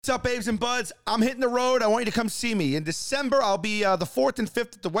What's up, babes and buds? I'm hitting the road. I want you to come see me. In December, I'll be the 4th and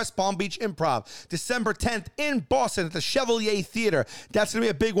 5th at the West Palm Beach Improv. December 10th in Boston at the Chevalier Theater. That's going to be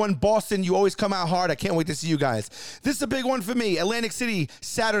a big one. Boston, you always come out hard. I can't wait to see you guys. This is a big one for me. Atlantic City,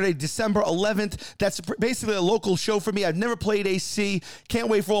 Saturday, December 11th. That's basically a local show for me. I've never played AC. Can't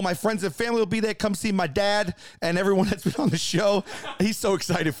wait for all my friends and family will be there. Come see my dad and everyone that's been on the show. He's so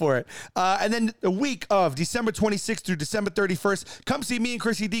excited for it. And then the week of December 26th through December 31st, come see me and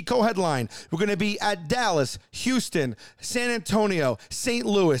Chrissy D co-headline. We're going to be at Dallas, Houston, San Antonio, St.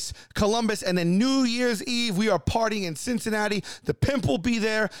 Louis, Columbus, and then New Year's Eve, we are partying in Cincinnati. The Pimp will be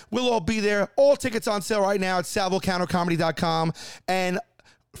there. We'll all be there. All tickets on sale right now at SalVolcanoComedy.com. And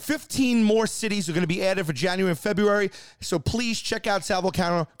 15 more cities are going to be added for January and February. So please check out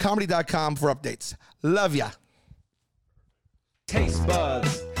SalVolcanoComedy.com for updates. Love ya. Taste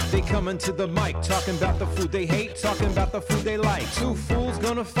buds, they coming to the mic, talking about the food they hate, talking about the food they like. Two fools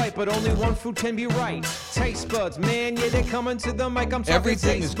gonna fight, but only one food can be right. Taste buds, man, yeah, they coming to the mic. I'm talking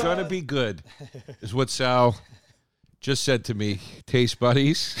everything is gonna be good, is what Sal just said to me. Taste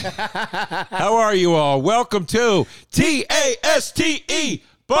buddies, how are you all? Welcome to TASTE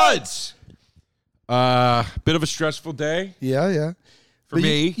Buds. Bit of a stressful day. Yeah. For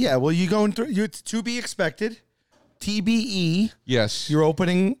me. Yeah, well, you going through, it's to be expected. TBE. Yes. You're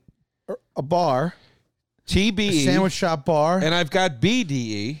opening a bar. TBE. A sandwich shop bar. And I've got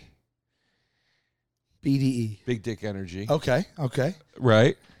BDE. BDE. Big Dick Energy. Okay.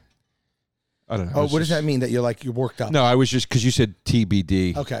 Right? I don't know. Oh, what does that mean? That you're worked up? No, I was just, because you said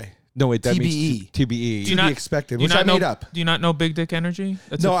TBD. Okay. No, wait, that TBE. means TBE. To be expected. Which I made up. Do you not know Big Dick Energy?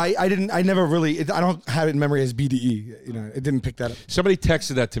 I didn't. I never really. I don't have it in memory as BDE. You know, it didn't pick that up. Somebody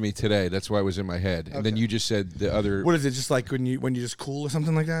texted that to me today. That's why it was in my head. And then you just said the other. What is it? Just like when you just cool or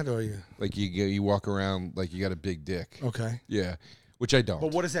something like that, or you? Like you walk around like you got a big dick. Okay. Yeah, which I don't.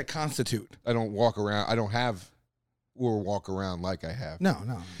 But what does that constitute? I don't walk around. I don't have or walk around like I have. No.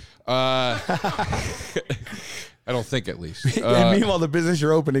 I don't think, at least. And meanwhile, the business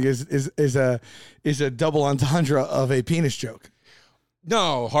you're opening is a double entendre of a penis joke.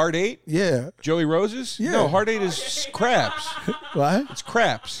 No, Hard Eight. Yeah. Joey Roses. Yeah. No, Hard Eight is craps. What? It's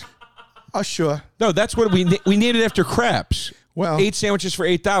craps. Oh, sure. No, that's what we need it after craps. Well, 8 sandwiches for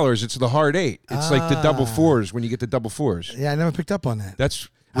 $8. It's the Hard Eight. It's like the double fours when you get the double fours. Yeah, I never picked up on that. That's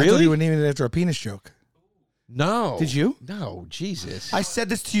I really. thought you were naming it after a penis joke. No. Did you? No, Jesus. I said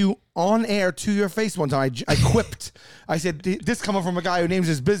this to you on air to your face one time. I quipped. I said, this coming from a guy who names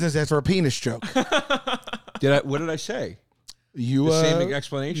his business after a penis joke. What did I say? You the same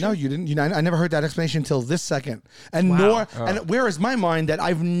explanation? No, you didn't. I never heard that explanation until this second. And and where is my mind that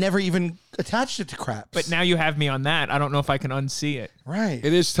I've never even attached it to craps? But now you have me on that. I don't know if I can unsee it. Right.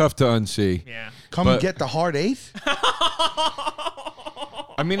 It is tough to unsee. Yeah. Come get the Hard Eighth.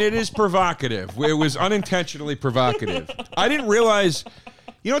 I mean, it is provocative. It was unintentionally provocative. I didn't realize.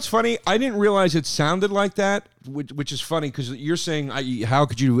 You know what's funny? I didn't realize it sounded like that, which is funny because you're saying, how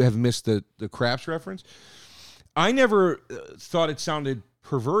could you have missed the craps reference? I never thought it sounded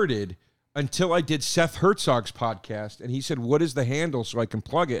perverted until I did Seth Herzog's podcast, and he said, "What is the handle so I can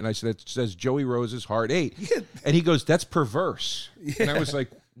plug it?" And I said, "It says Joey Rose's Hard Eight." And he goes, "That's perverse." Yeah. And I was like,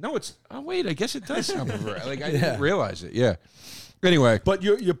 "No, it's. Oh wait, I guess it does sound perverse." Like I didn't realize it. Yeah. Anyway, but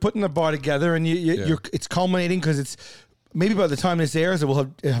you're putting the bar together, and you're it's culminating because it's maybe by the time this airs, it will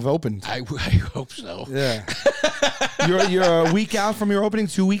have opened. I hope so. Yeah. You're a week out from your opening,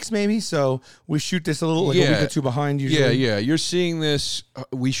 2 weeks maybe. So we shoot this a little a week or two behind usually. Yeah. You're seeing this.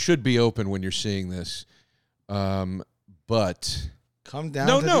 We should be open when you're seeing this. But come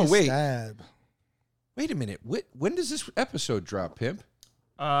down. Wait. Stab. Wait a minute. When does this episode drop, Pimp?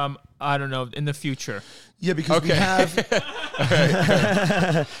 I don't know. In the future. Yeah, because we have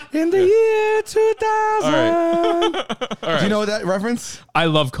in the year 2000. All right. Do you know that reference? I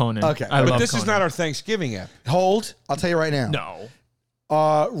love Conan. Okay, but this is not our Thanksgiving app. Hold. I'll tell you right now.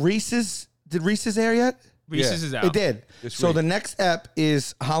 No. Reese's. Did Reese's air yet? Reese's is out. It did. So week. the next ep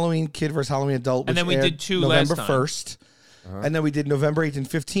is Halloween Kid versus Halloween Adult. And then we did two November last time. 1st. And then we did November 8th and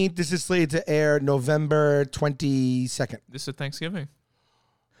 15th. This is slated to air November 22nd. This is Thanksgiving.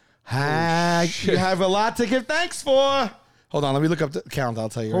 You have a lot to give thanks for. Hold on, let me look up the count. I'll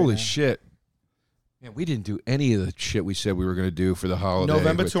tell you. Holy right now. shit. Man, we didn't do any of the shit we said we were going to do for the holiday.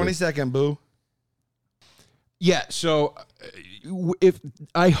 November 22nd, boo. Yeah, so if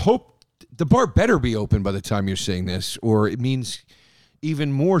I hope the bar better be open by the time you're saying this, or it means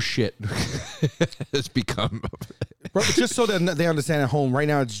even more shit has become. Just so that they understand at home, right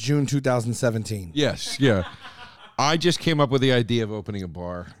now it's June 2017. Yes, yeah. I just came up with the idea of opening a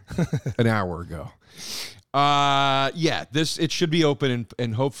bar an hour ago. Yeah, it should be open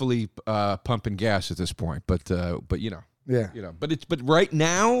and hopefully pumping gas at this point. But Yeah. but right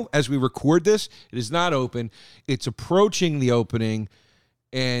now, as we record this, it is not open. It's approaching the opening,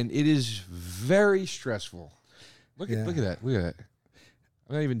 and it is very stressful. Look at that. Look at that.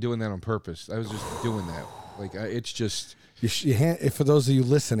 I'm not even doing that on purpose. I was just doing that. Like it's just. Your hand, for those of you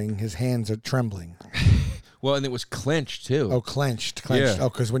listening, his hands are trembling. Well, and it was clenched too. Oh, clenched. Yeah. Oh,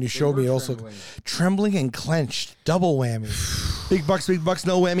 because when you showed me, also trembling and clenched, double whammy. Big bucks,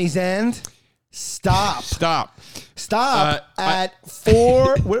 no whammies, and stop. At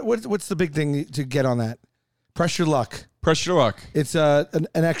 4. What's the big thing to get on that? Press your luck. It's an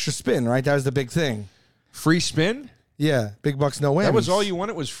extra spin, right? That was the big thing. Free spin. Yeah, big bucks, no whammies. That was all you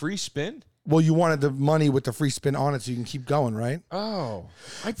wanted, was free spin? Well, you wanted the money with the free spin on it so you can keep going, right? Oh.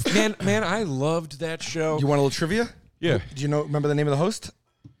 Man, I loved that show. You want a little trivia? Yeah. Do you remember the name of the host?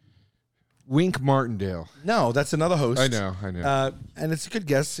 Wink Martindale. No, that's another host. I know. And it's a good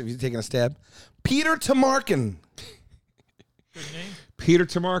guess if you're taking a stab. Peter Tamarkin. Good name. Peter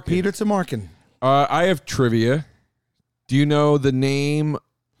Tamarkin. Peter Tamarkin. I have trivia. Do you know the name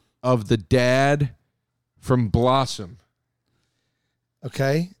of the dad from Blossom?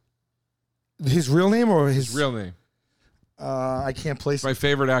 Okay. His real name or His real name. I can't place My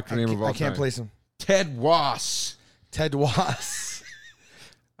favorite actor name of all I can't time. place him. Ted Wass. Ted Wass.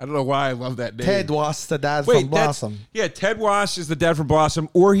 I don't know why I love that name. Ted Wass, the dad from Blossom. Yeah, Ted Wass is the dad from Blossom,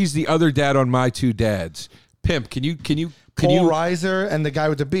 or he's the other dad on My Two Dads. Pimp, can you Paul Reiser and the guy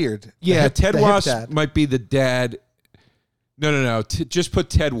with the beard. Yeah, Ted Wass dad. might be the dad. No. Just put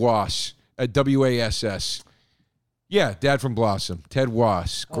Ted Wass. WASS. Yeah, dad from Blossom. Ted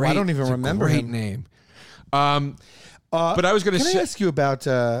Wass. Great. I don't even remember great him. name. But I was going to Can say. I ask you about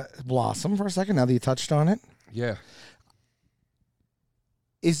Blossom for a second? Now that you touched on it, Yeah.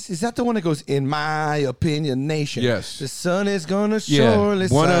 is that the one that goes, in my opinion, nation? Yes. The sun is gonna Yeah. surely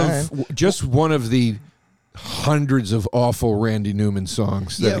shine. One of the hundreds of awful Randy Newman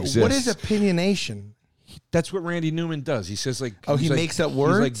songs that exist. What is opinionation? That's what Randy Newman does. He says like, Oh, he he's like- makes up He's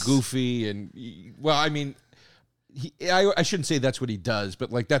words? like goofy I mean, I shouldn't say that's what he does,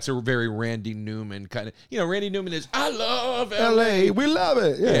 but like that's a very Randy Newman kind of. Randy Newman is I love L.A. We love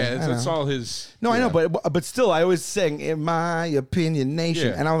it. Yeah, I that's know. all his. No, I yeah. know, but still, I was saying, in my opinion, nation,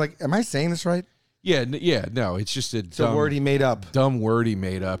 Yeah. and I was like, am I saying this right? No, it's just It's a word he made up. dumb word he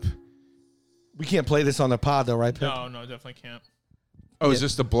made up. We can't play this on the pod, though, right, Pip? No, definitely can't. Oh, is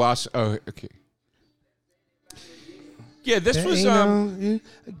this the Blossom? Oh, okay. Yeah, this was you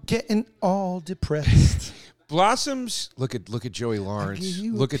getting all depressed. Blossoms. Look at Joey Lawrence. give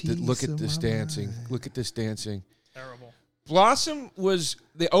you a Look at piece this of dancing. my mind. Look at this dancing. Terrible. Blossom was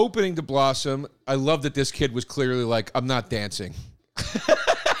the opening to Blossom. I love that this kid was clearly like, I'm not dancing.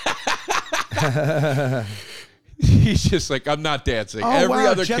 He's just like, I'm not dancing. Every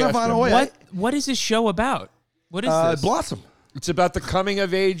other Jenna cast Von member- Hoy. What is this show about? What is this? Blossom. It's about the coming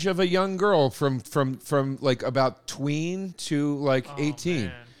of age of a young girl from like about tween to like 18.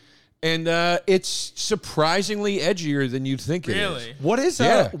 Man. And it's surprisingly edgier than you'd think it is. Really? What is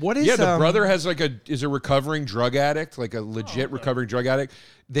what is the brother has is a recovering drug addict, like a legit recovering drug addict.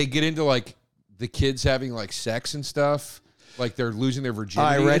 They get into like the kids having like sex and stuff, like they're losing their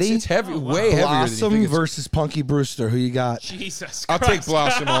virginity. All right, ready? It's heavy, way heavier than you Blossom think. versus Punky Brewster. Who you got? Jesus I'll Christ. take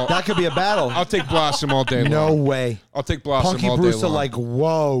Blossom all. That could be a battle. I'll take Blossom all day No long. way. I'll take Blossom Punky all day Brewster, long. like,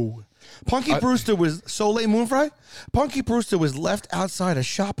 whoa. Punky Brewster was Soleil Moonfry. Punky Brewster was left outside a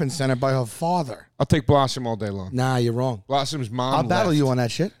shopping center by her father. I'll take Blossom all day long. Nah, you're wrong. Blossom's mom. I'll battle left. you on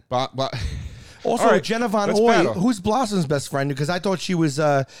that shit. Also, All right, Jenna Von let's Hoy, battle. who's Blossom's best friend? Because I thought she was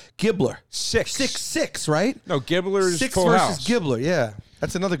Gibbler. Six. 6'6", right? No, Gibbler's 6 Full versus House. Gibbler, yeah.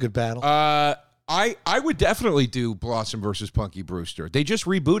 That's another good battle. I would definitely do Blossom versus Punky Brewster. They just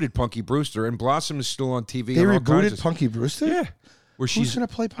rebooted Punky Brewster, and Blossom is still on TV. they and all kinds rebooted of- Punky Brewster? Yeah, where Who's she's going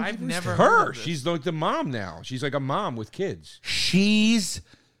to play Punky I've Brewster? never heard her. of this. She's like the mom now. She's like a mom with kids. She's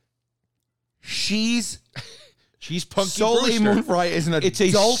She's Punky Soleil Brewster. Moonfry is an It's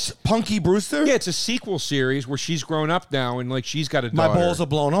adult a Punky Brewster? Yeah, it's a sequel series where she's grown up now and like she's got a My daughter. balls are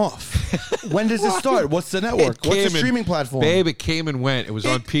blown off. When does it start? What's the network? It What's came the and- streaming platform? Babe, it came and went. It was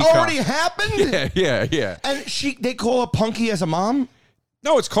on It Peacock. already happened? Yeah. And they call her Punky as a mom?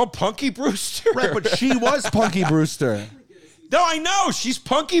 No, it's called Punky Brewster. Right, but she was Punky Brewster. No, I know. She's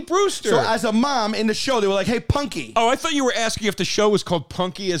Punky Brewster. So as a mom in the show, they were like, hey, Punky. Oh, I thought you were asking if the show was called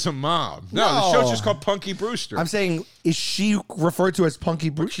Punky as a Mom. No, the No. show's just called Punky Brewster. I'm saying, is she referred to as Punky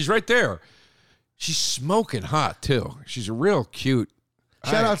Brewster? She's right there. She's smoking hot, too. She's a real cute.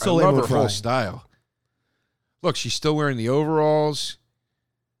 Shout out I Soleil love her Moonfry. whole style. Look, she's still wearing the overalls.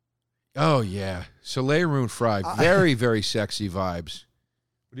 Oh yeah, Soleil Maroon Fry, very very sexy vibes.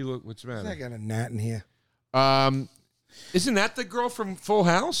 What do you look? What's the I matter? got a gnat in here. Isn't that the girl from Full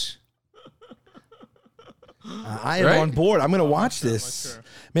House? I am Right? on board. I'm going to watch this. sure.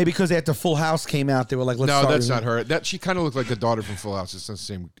 Maybe because after Full House came out, they were like, "Let's No, start that's with- not her. That she kind of looked like the daughter from Full House. It's not the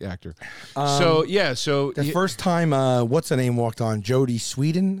same actor. So The first time, what's her name walked on? Jodie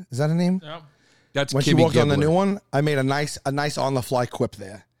Sweden, is that her name? Yep. that's When she Kimmy walked on the Gibbler. new one, I made a nice on the fly quip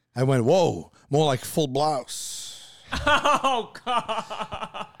there. I went, "Whoa, more like full blouse." Oh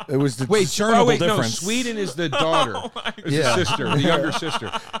God! It was the discernible no, difference. Sweden is the daughter, is Yeah. the sister, the younger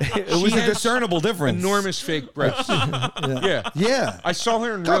sister. It was She a has discernible difference. Enormous fake breasts. Yeah. Yeah. I saw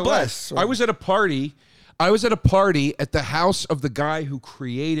her in God real bless. life. I was at a party. At the house of the guy who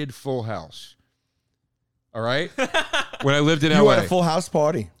created Full House. All right? When I lived in You LA. had a Full House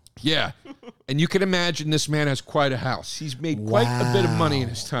party. Yeah. And you can imagine this man has quite a house. He's made quite a bit of money in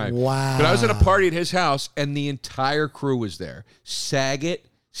his time. Wow. But I was at a party at his house, and the entire crew was there. Saget,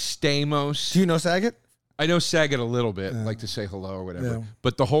 Stamos. Do you know Saget? I know Saget a little bit, like to say hello or whatever. Yeah.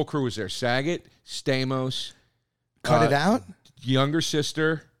 But the whole crew was there. Saget, Stamos, Cut it out? younger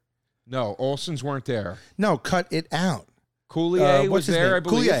sister. No, Olsen's weren't there. No, cut it out. Coulier was what's his there, name? I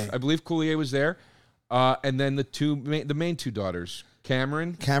believe. Coulier. I believe Coulier was there. And then the main two daughters,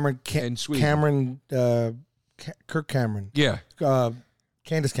 Cameron. And Sweden. Kirk Cameron. Yeah,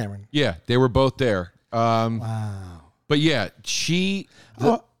 Candace Cameron. yeah, they were both there. Wow. But yeah, she.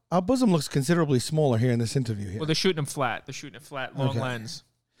 Our bosom looks considerably smaller here in this interview here. Well, they're shooting him flat. They're shooting it flat, long Okay. lens.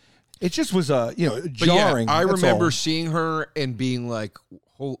 It just was But jarring. yeah, I that's remember all. seeing her and being like,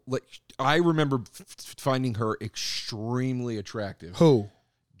 I remember finding her extremely attractive. Who?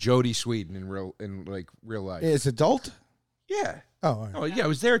 Jodie Sweden in real life. Is adult? Yeah. Oh, all right. Oh yeah, I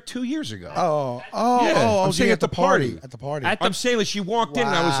was there 2 years ago. Yeah, I'm I'm saying at the party. At the party. I'm saying like she walked in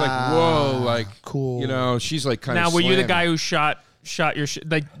and I was like, whoa, like cool. You know, she's like kind of. Now, were you the guy who shot your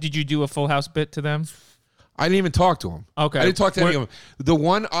like? Did you do a Full House bit to them? I didn't even talk to him. Okay. I didn't talk to any of them. The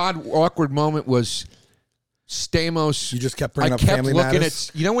one awkward moment was Stamos. You just kept I bringing up kept family looking matters?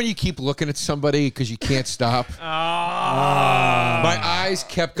 at. You know when you keep looking at somebody because you can't stop. My eyes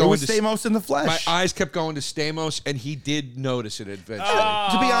kept It going was to Stamos in the My flesh. eyes kept going to Stamos, and he did notice it eventually.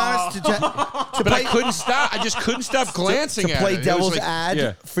 To be honest, to But play, I couldn't stop. I just couldn't stop glancing to at play it. It was devil's like- ad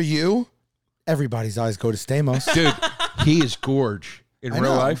Yeah. for you, everybody's eyes go to Stamos. Dude, he is gorge in I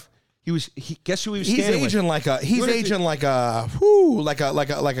real know. life. Guess who he was He's standing with? aging like a What is it? like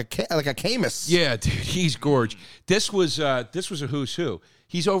a Camus. Yeah, dude, he's gorge. This was a who's who.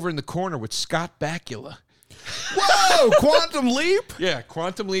 He's over in the corner with Scott Bakula. Whoa, Quantum Leap. Yeah,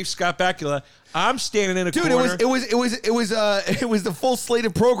 Quantum Leap, Scott Bakula. I'm standing in a Dude, corner. it was the full slate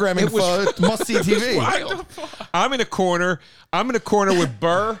of programming It was- for must see TV. Wild. I'm in a corner with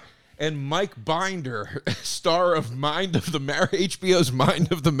Burr and Mike Binder, star of HBO's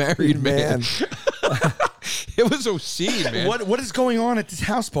Mind of the Married Man. It was obscene, man. What is going on at this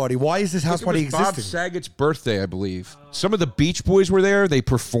house party? Why is this house It party was Bob existing? Saget's birthday, I believe. Some of the Beach Boys were there. They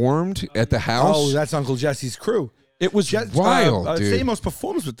performed at the house. Oh, that's Uncle Jesse's crew. it was wild, dude. Stamos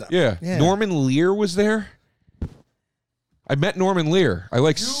performs with them. Yeah. Norman Lear was there. I met Norman Lear. I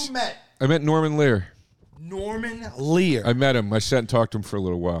met Norman Lear. Norman Lear. I met him. I sat and talked to him for a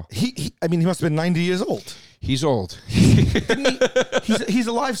little while. He must have been 90 years old. He's old. He's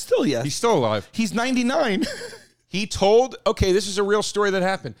alive still, yes. He's still alive. He's 99. This is a real story that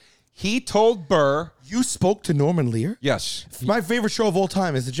happened. He told Burr, You spoke to Norman Lear? yes, My favorite show of all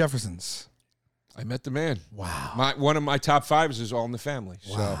time is The Jeffersons. I met the man. Wow. One of my top fives is All in the Family.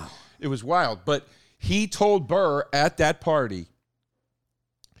 So it was wild. But he told Burr at that party,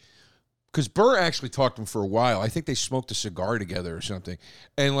 because Burr actually talked to him for a while. I think they smoked a cigar together or something.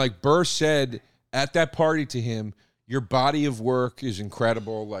 And like Burr said at that party to him, your body of work is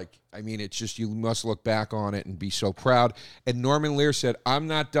incredible. Like, I mean, it's just, you must look back on it and be so proud. And Norman Lear said, I'm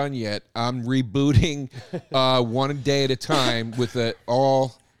not done yet. I'm rebooting One Day at a Time with an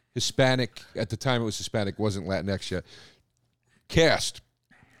all Hispanic, at the time it was Hispanic, wasn't Latinx yet, cast.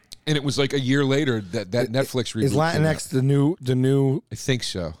 And it was like a year later that Netflix reboot Is came out. Latinx the new? I think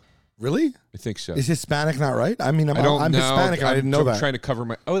so. Really? I think so. Is Hispanic not right? I mean, I don't I'm know. Hispanic and I didn't know I'm that. trying to cover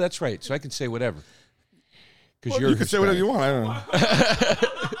my. Oh, that's right. So I can say whatever. Because Well, you can say whatever you want. I don't know.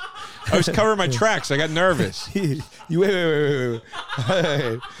 I was covering my tracks. I got nervous. Wait.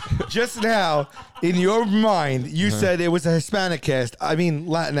 Just now, in your mind, you said it was a Hispanic cast. I mean,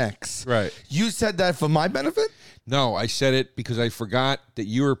 Latinx. Right. You said that for my benefit? No, I said it because I forgot that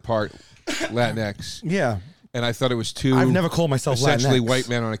you were part Latinx. Yeah. and I thought it was too. I've never called myself essentially Latinx. white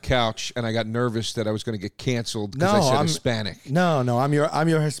man on a couch, and I got nervous that I was going to get canceled because No, I said I'm- Hispanic. No, I'm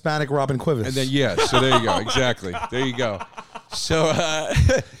your Hispanic Robin Quivers. And then so there you go, exactly. There you go. So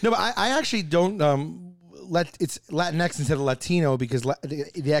no, but I actually don't it's Latinx instead of Latino because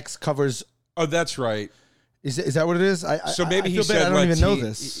the X covers. oh, that's right. Is that what it is? So maybe I he feel said bad, I don't even know Lati-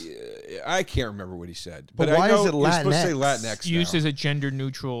 this. I can't remember what he said, But but why I know is it you're supposed to say Latinx? Latinx. Used now. as a gender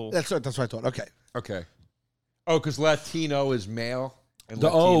neutral. That's what I thought. Okay. Okay. Oh, because Latino is male. And The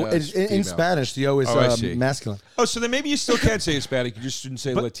O Latina is in female. Spanish, the O is I see. masculine. Oh, so then maybe you still can't say Hispanic. You just shouldn't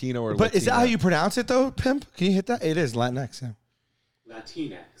say Latino or. But is that Latina. how you pronounce it though, Pimp? Can you hit that? It is Latinx. Yeah.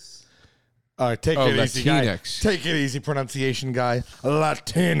 Latinx. All right, take Oh, it easy, guy. Latinx. Take it easy, pronunciation guy.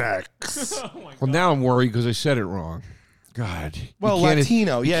 Latinx. Well, now I'm worried because I said it wrong. God. Well, You can't-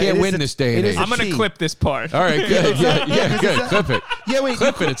 Latino. You Yeah, can't it is win a- this day it and is age. a I'm gonna T. clip this part. All right, good. Yeah, good. Clip it. Yeah, wait.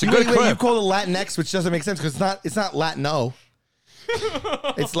 Clip it. It's a good wait, clip. You call it Latinx, which doesn't make sense because it's not Latino.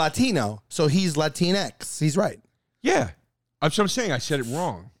 It's Latino. So he's Latinx. He's right. Yeah. That's what I'm saying. I said it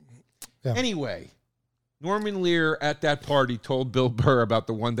wrong. Yeah. Anyway, Norman Lear at that party told Bill Burr about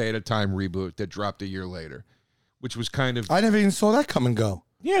the One Day at a Time reboot that dropped a year later, which was kind of. I never even saw that come and go.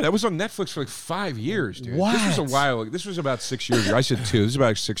 Yeah, that was on Netflix for like 5 years, dude. What? This was a while ago. This was about 6 years ago. I said 2. This is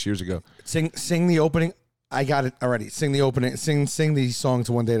about 6 years ago. Sing the opening. I got it already. Sing the opening. Sing the song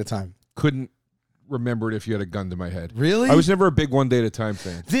to One Day at a Time. Couldn't remember it if you had a gun to my head. Really? I was never a big One Day at a Time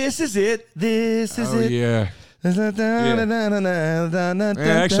fan. This is it. This is Oh, it. yeah. Actually,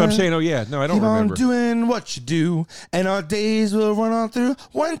 I'm saying, oh, yeah. No, I don't Keep on remember. doing what you do, and our days will run on through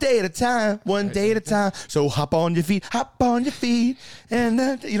one day at a time, one day at a time. So hop on your feet, and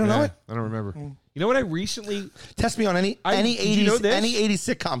you don't know Yeah, it. I don't remember. You know what I recently... Test me on any did you know 80s this? any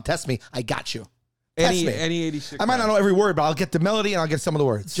 80s sitcom. Test me. I got you. Test me. Any 86... I might not know every word, but I'll get the melody and I'll get some of the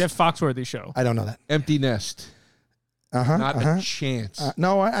words. Jeff Foxworthy show. I don't know that. Empty Nest. Not a chance.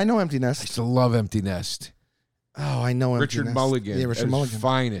 No, I know Empty I Nest. used to love Empty Nest. Oh, I know Empty Richard Nest. Mulligan. Yeah, at Richard his Mulligan.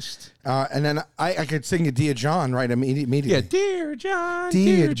 finest. And then I could sing a Dear John right immediately. Yeah, Dear John.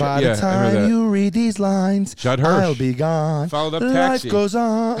 Dear, by Yeah, the I know that. time you read these lines, Judd Hirsch. I'll be gone. Followed up Life Taxi. goes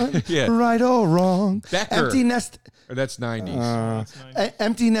on, Yeah. right or wrong. Becker. Empty Nest. Or that's 90s.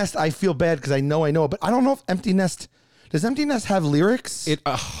 Empty Nest. I feel bad because I know it, but I don't know if Empty Nest. Does Empty Nest have lyrics? It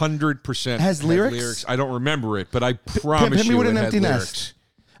 100% Has had lyrics? I don't remember it, but I promise hit me you with it an had Empty lyrics. Nest.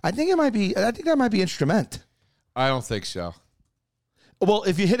 I think it might be. I think that might be instrument. I don't think so. Well,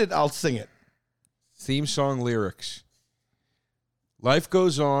 if you hit it, I'll sing it. Theme song lyrics. Life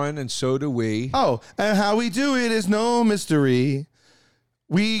goes on, and so do we. Oh, and how we do it is no mystery.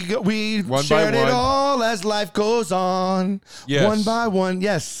 We One by shared it one. all as life goes on. Yes. One by one.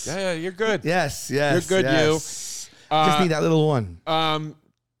 Yes. Yeah, you're good. Yes. You're good, yes. you. Just need that little one.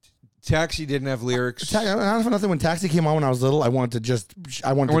 Taxi didn't have lyrics. Not for nothing. When Taxi came on when I was little, I wanted to just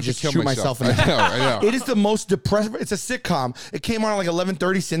kill shoot myself in the I head. know, I know. It is the most depressing. It's a sitcom. It came on at like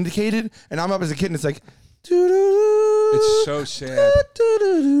 11:30 syndicated, and I'm up as a kid, and it's like. It's so sad.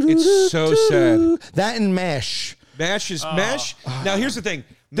 It's so sad. That and MASH. MASH is MASH. Now here's the thing.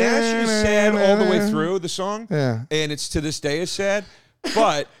 MASH is sad all the way through the song. Yeah. And it's to this day is sad.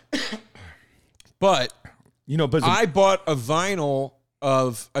 But You know, but I bought a vinyl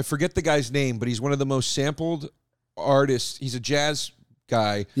of, I forget the guy's name, but he's one of the most sampled artists. He's a jazz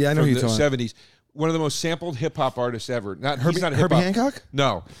guy Yeah, I know from who the you're talking about. 70s. One of the most sampled hip hop artists ever. He's not Herbie hip-hop. Hancock?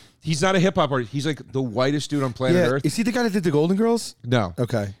 No. He's not a hip hop artist. He's like the whitest dude on planet Yeah. Earth. Is he the guy that did the Golden Girls? No.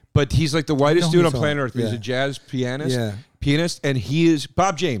 Okay. But he's like the whitest who dude you're on talking planet about. Earth. He's Yeah. a jazz pianist. Yeah. And he is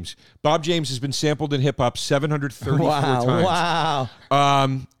Bob James. Bob James has been sampled in hip hop 734 times. Wow.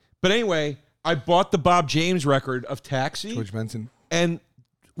 But anyway, I bought the Bob James record of Taxi. George Benson. And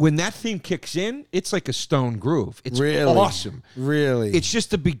when that theme kicks in, it's like a stone groove. It's Really? awesome. Really? It's just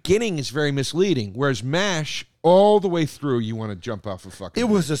the beginning is very misleading. Whereas MASH, all the way through, you want to jump off a fucking. It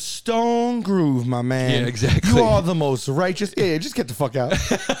was a stone groove, my man. Yeah, exactly. You are the most righteous. Yeah, just get the fuck out.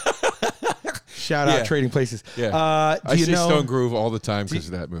 Shout out Yeah. Trading Places. Yeah. Do I you say know? stone groove all the time because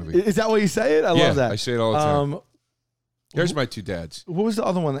of that movie. Is that what you say it? I Yeah, love that. I say it all the time. Here's my two dads. What was the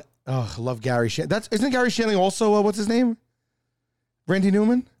other one? I love Gary Shandling. Isn't Gary Shandling also what's his name? Randy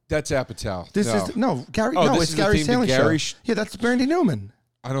Newman. That's Apatow. This no. is no Gary. Oh, no, this it's is the Gary theme to Shandling Gary show. Yeah, that's Randy Newman.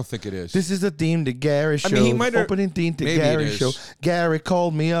 I don't think it is. This is the theme to Gary show. I mean, he might have- opening theme to maybe it Gary is. show. Gary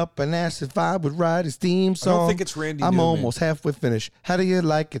called me up and asked if I would write his theme song. think it's Randy I'm Newman. almost halfway finished. How do you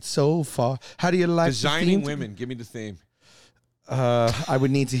like it so far? How do you like the Designing theme? Women. Give me the theme. I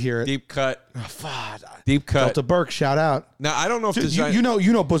would need to hear it. Deep cut. Fuck. Deep cut. Delta Burke, shout out. Now I don't know if Dude, design. you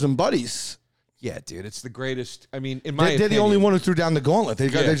know Bosom Buddies. Yeah, dude, it's the greatest. I mean, in my They're opinion, the only one who threw down the gauntlet. They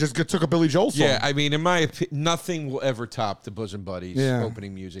Yeah. just took a Billy Joel song. Yeah, I mean, in my opinion, nothing will ever top the Bosom Buddies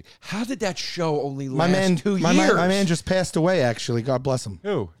opening music. How did that show only last my man, 2 years? my man just passed away. Actually, God bless him.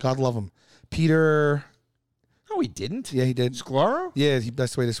 Who? God love him. Peter. No, he didn't. Yeah, he did. Sclaro? Yeah, he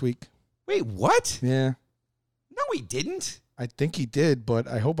passed away this week. Wait, what? Yeah, No, he didn't. I think he did, but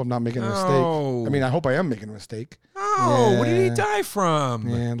I hope I'm not making a No. mistake. I mean, I hope I am making a mistake. Oh, what did he Yeah. die from?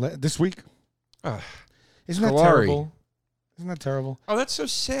 Yeah, this week. Ugh. Isn't that Scolari. terrible? Isn't that terrible? Oh, that's so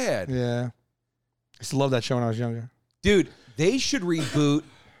sad. Yeah. I used to love that show when I was younger. Dude, they should reboot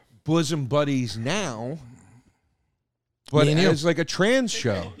Bosom Buddies now, but Me and you. as like a trans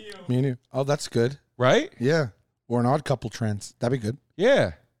show, Me and you. Oh, that's good. right? Yeah. Or an Odd Couple trends. That'd be good.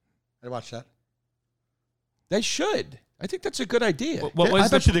 Yeah, I'd watch that. they should. I think that's a good idea. What I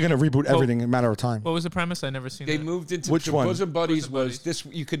was bet the you they're going to reboot everything in a matter of time. what was the premise? I never seen They that. moved into Which the one? Bosom Buddies Bosom was Buddies. this.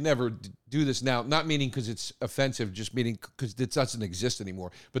 You could never do this now. Not meaning because it's offensive, just meaning because it doesn't exist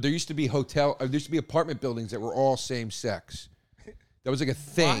anymore. But there used to be there used to be apartment buildings that were all same sex. That was like a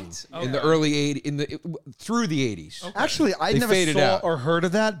thing What? in the Okay. early through the 80s. Actually, I They never faded saw out. or heard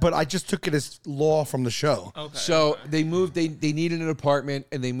of that, but I just took it as law from the show. Okay. So they moved. They needed an apartment,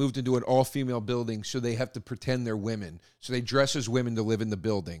 and they moved into an all-female building. So they have to pretend they're women. So they dress as women to live in the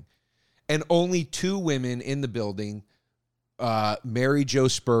building, and only 2 women in the building. Mary Jo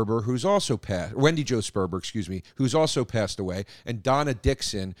Sperber, who's also passed, Wendy Jo Sperber, excuse me, who's also passed away, and Donna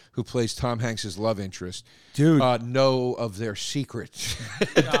Dixon, who plays Tom Hanks's love interest, Dude. know of their secret.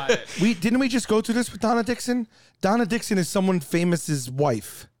 Got it. Didn't we just go through this with Donna Dixon? Donna Dixon is someone famous's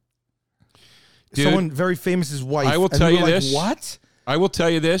wife. Dude, someone very famous's wife. I will And tell we you were like, this. What? I will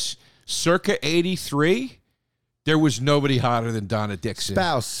tell you this: circa '83, there was nobody hotter than Donna Dixon.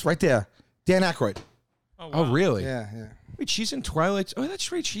 Spouse, right there. Dan Aykroyd. Oh, really? Yeah, yeah. Wait, she's in Twilight. Oh,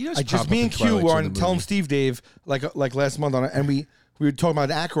 that's right. She does. I just pop me up and in Q Twilight were Zone, on the Tell 'em movie. Steve Dave like last month on it, and we were talking about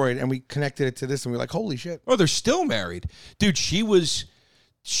Aykroyd, and we connected it to this, and we were like, holy shit. Oh, they're still married, dude. She was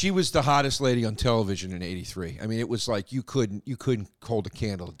the hottest lady on television in '83. I mean, it was like you couldn't hold a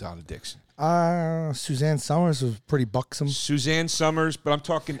candle to Donna Dixon. Suzanne Summers was pretty buxom. Suzanne Summers, but I'm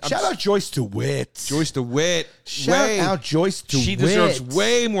talking. Shout out Joyce DeWitt. Joyce DeWitt. Shout out Joyce DeWitt. She deserves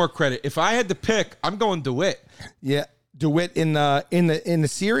way more credit. If I had to pick, I'm going DeWitt. Yeah, DeWitt in the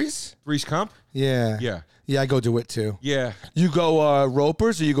series. Three's Comp. Yeah, Yeah. I go DeWitt too. Yeah. You go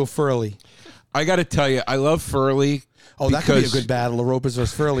Ropers or you go Furley? I got to tell you, I love Furley. Oh, that could be a because good battle of Ropers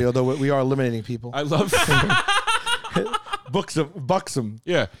versus Furley. Although we are eliminating people. I love. Buxom.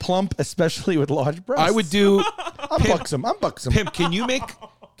 Yeah. Plump, especially with large breasts. I would do. I'm buxom. I'm buxom. Pimp, can you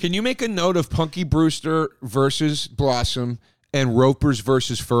make a note of Punky Brewster versus Blossom and Ropers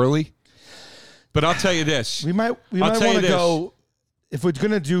versus Furley? But I'll tell you this. We might I'll want tell you to this. go if we're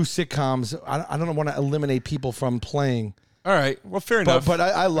gonna do sitcoms. I don't want to eliminate people from playing. All right. Well, fair enough. But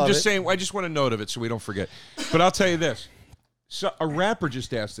I love I'm just it. saying. I just want a note of it so we don't forget. But I'll tell you this. So a rapper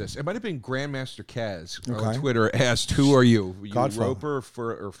just asked this. It might have been Grandmaster Kaz on Okay. Twitter. Asked, "Who are you? You Godfather. Roper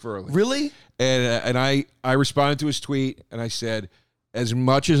or Furley?" Really? And I responded to his tweet and I said, as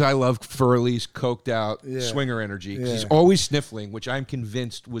much as I love Furley's coked out swinger energy, 'cause he's Yeah. always sniffling, which I'm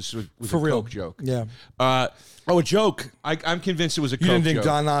convinced was For a real. coke joke. Yeah. Uh, Oh, a joke. I'm convinced it was a You coke didn't think joke.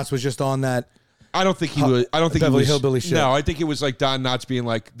 Don Knotts was just on that? I don't think he was. I don't think Beverly he was. Hillbilly shit. No, I think it was like Don Knotts being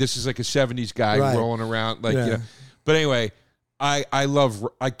like, "This is like a '70s guy Right. rolling around." Like, Yeah. you know. But anyway, I love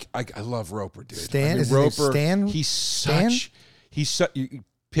Roper, dude. Stan? I mean, Is his name Roper. Stan? He's Stan? such. He's such.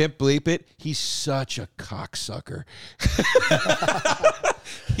 Pimp bleep it. He's such a cocksucker.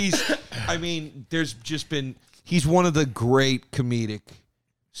 I mean, there's just been. He's one of the great comedic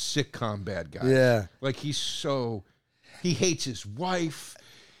sitcom bad guys. Yeah. Like he hates his wife.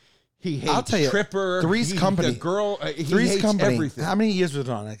 He hates I'll tell you, Tripper. Three's Company. The girl. He Three's hates Company. everything. How many years was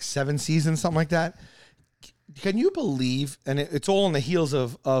it on? Like 7 seasons, something like that. Can you believe? And it's all on the heels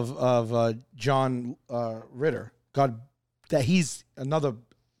of John Ritter. God, that he's another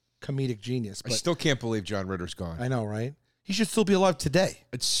comedic genius. I But still can't believe John Ritter's gone. I know, right? He should still be alive today.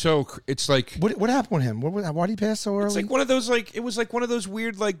 It's like. What happened with him? Why did he pass so early? It's like one of those it was like one of those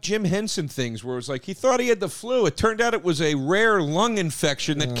weird like Jim Henson things where it was like he thought he had the flu. It turned out it was a rare lung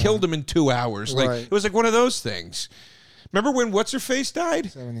infection that killed him in 2 hours. Like Right. it was like one of those things. Remember when what's her face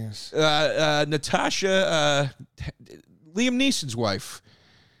died? 7 years. Natasha, Liam Neeson's wife,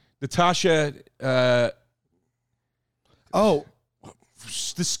 Natasha.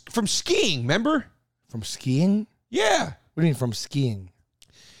 From skiing. Remember? From skiing? Yeah, What do you mean from skiing?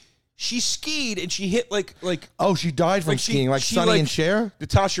 she skied and she hit like Oh, she died from Like she- skiing, like she, Sonny like- and Cher?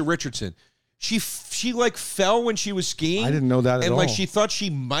 Natasha Richardson. She like fell when she was skiing. I didn't know that at and all. like she thought she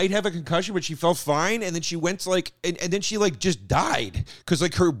might have a concussion, but she felt fine. And then she went to like, and then she like just died because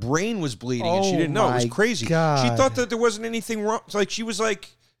like her brain was bleeding and she Oh didn't know. It was my crazy. God. She thought that there wasn't anything wrong. It's like she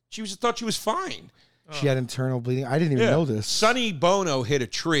thought she was fine. She had internal bleeding. I didn't even know this. Sonny Bono hit a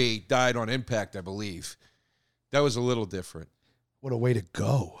tree, died on impact, I believe. That was a little different. What a way to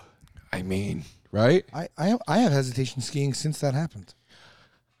go. I mean, right? I have hesitation skiing since that happened.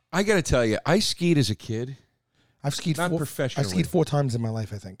 I got to tell you, I skied as a kid. I've skied Not I've professionally. skied 4 times in my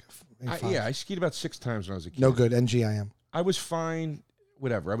life, I think. Maybe 5. I skied about 6 times when I was a kid. No good. NG I am. I was fine,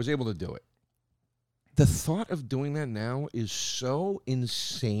 whatever. I was able to do it. The thought of doing that now is so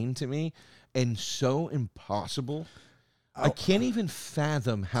insane to me and so impossible. I can't even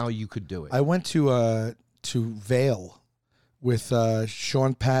fathom how you could do it. I went to Vail with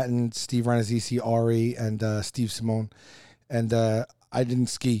Sean Patton, Steve Ranazisi, Ari, and Steve Simone. And I didn't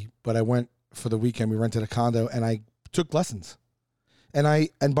ski, but I went for the weekend. We rented a condo, and I took lessons.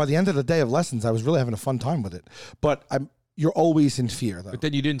 And by the end of the day of lessons, I was really having a fun time with it. But you're always in fear, though. But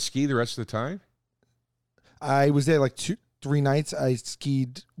then you didn't ski the rest of the time? I was there like 2-3 nights. I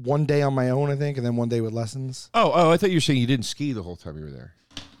skied 1 day on my own, I think, and then 1 day with lessons. Oh, I thought you were saying you didn't ski the whole time you were there.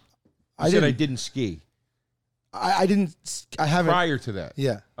 I didn't ski. I didn't. I haven't. Prior to that.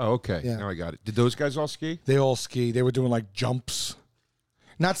 Yeah. Oh, okay. Yeah. Now I got it. Did those guys all ski? They all ski. They were doing like jumps.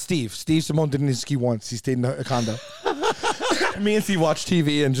 Not Steve. Steve Simone didn't even ski once. He stayed in a condo. Me and Steve watched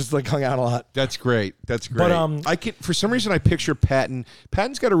TV and just like hung out a lot. That's great. That's great. But I can, for some reason, I picture Patton.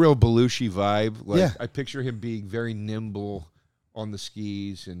 Patton's got a real Belushi vibe. Like, Yeah. I picture him being very nimble on the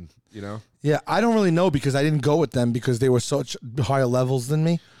skis, and Yeah, I don't really know because I didn't go with them because they were such higher levels than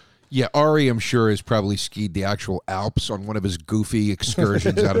me. Yeah, Ari, I'm sure, has probably skied the actual Alps on one of his goofy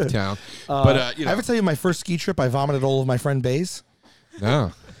excursions out of town. But I ever tell you my first ski trip? I vomited all of my friend bays.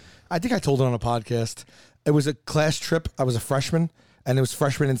 no. I think I told it on a podcast. It was a class trip. I was a freshman, and it was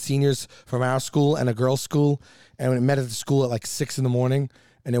freshmen and seniors from our school and a girls' school. And we met at the school at like 6 in the morning,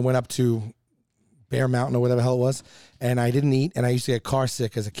 and then went up to Bear Mountain or whatever the hell it was. And I didn't eat, and I used to get car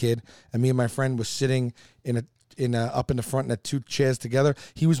sick as a kid. And me and my friend was sitting up in the front in the 2 chairs together.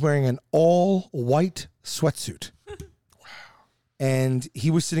 He was wearing an all-white sweatsuit. Wow. And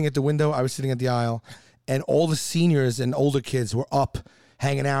he was sitting at the window. I was sitting at the aisle. And all the seniors and older kids were up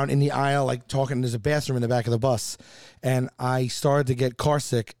hanging out in the aisle, like talking. There's a bathroom in the back of the bus. And I started to get car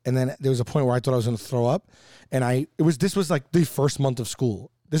sick. And then there was a point where I thought I was going to throw up. And this was like the first month of school.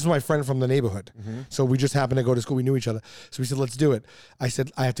 This is my friend from the neighborhood. Mm-hmm. So we just happened to go to school. We knew each other. So we said, let's do it. I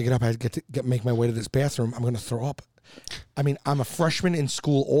said, I have to get up. I have to make my way to this bathroom. I'm going to throw up. I mean, I'm a freshman in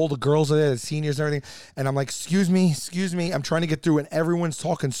school. All the girls are there, the seniors and everything. And I'm like, excuse me. I'm trying to get through. And everyone's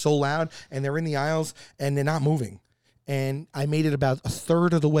talking so loud. And they're in the aisles. And they're not moving. And I made it about a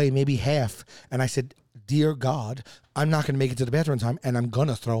third of the way, maybe half. And I said, dear God, I'm not going to make it to the bathroom in time. And I'm going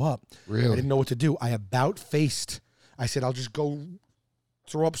to throw up. Really? I didn't know what to do. I about-faced. I said, I'll just go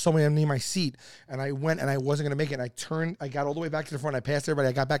throw up somewhere near my seat. And I went, and I wasn't going to make it. And I turned. I got all the way back to the front. I passed everybody.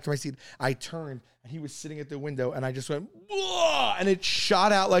 I got back to my seat. I turned, and he was sitting at the window. And I just went, whoa, and it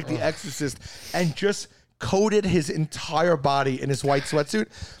shot out like The Exorcist and just coated his entire body in his white sweatsuit.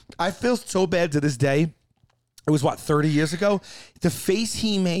 I feel so bad to this day. It was, 30 years ago? The face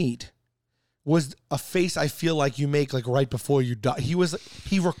he made was a face I feel like you make like right before you die.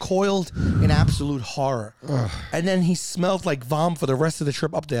 He recoiled in absolute horror. And then he smelled like vom for the rest of the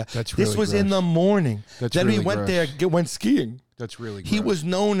trip up there. That's This really was in gross. the morning. That's then really we went gross. there, went skiing. That's really gross. He was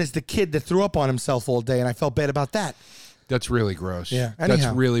known as the kid that threw up on himself all day, and I felt bad about that. That's really gross. Yeah, That's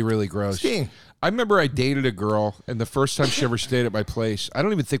anyhow. really, really gross. Skiing. I remember I dated a girl, and the first time she ever stayed at my place, I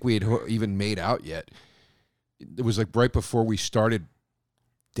don't even think we had even made out yet. It was like right before we started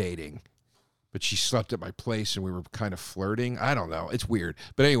dating. But she slept at my place, and we were kind of flirting. I don't know. It's weird.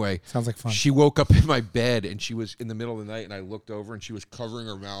 But anyway. Sounds like fun. She woke up in my bed, and she was in the middle of the night, and I looked over, and she was covering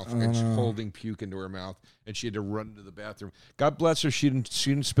her mouth and holding puke into her mouth, and she had to run to the bathroom. God bless her. She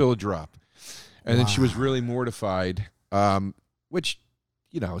didn't spill a drop. And then she was really mortified, which,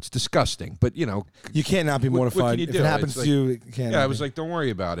 it's disgusting. But, You can't not be What mortified. can you If do? it happens It's to you, it can't. I was like, don't worry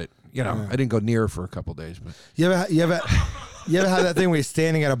about it. I didn't go near her for a couple days. But You ever have that thing where you're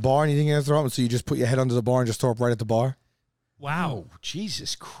standing at a bar and you think you're going to throw up, and so you just put your head under the bar and just throw up right at the bar? Wow. oh,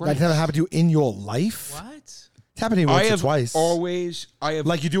 Jesus That Christ. never happened to you in your life? What? It's happened to me once or twice. I have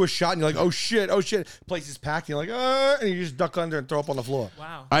Like you do a shot and you're like, oh shit, place is packed. And you're like, and you just duck under and throw up on the floor.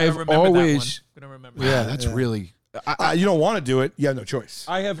 Wow. I have remember always- that one. Gonna remember Yeah. that. that's really. You don't want to do it. You have no choice.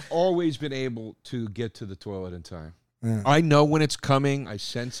 I have always been able to get to the toilet in time. I know when it's coming. I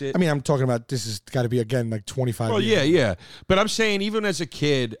sense it. I mean, I'm talking about this has got to be, again, like 25 Well, years. yeah. But I'm saying even as a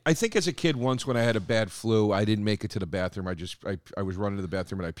kid, I think as a kid once when I had a bad flu, I didn't make it to the bathroom. I was running to the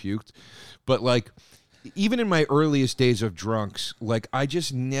bathroom and I puked. But like even in my earliest days of drunks, like I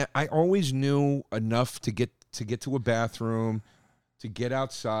always knew enough to get to a bathroom, to get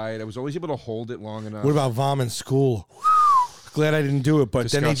outside. I was always able to hold it long enough. What about vom in school? Glad I didn't do it, but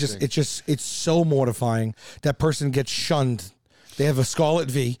Disgusting. then it's so mortifying. That person gets shunned. They have a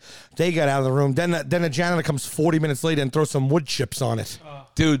scarlet V. They get out of the room. Then a janitor comes 40 minutes later and throws some wood chips on it.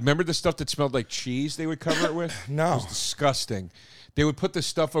 Dude, remember the stuff that smelled like cheese they would cover it with? No. It was disgusting. They would put the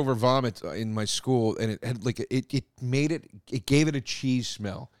stuff over vomit in my school, and it had like it gave it a cheese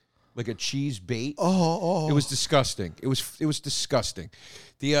smell, like a cheese bait. Oh. It was disgusting. It was disgusting.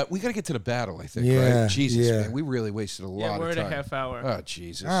 We got to get to the battle, I think, Yeah, right? Jesus, yeah. man, we really wasted a lot we're of at time. a half hour. Oh,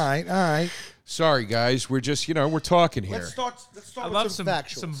 Jesus. All right. Sorry, guys. We're just, we're talking here. Let's start I with love some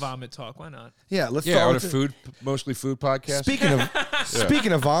some factuals. vomit talk. Why not? Yeah, let's Yeah, start on a with food, mostly food podcast.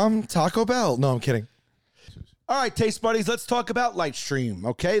 Speaking of vom, Taco Bell. No, I'm kidding. All right, taste buddies, let's talk about Lightstream,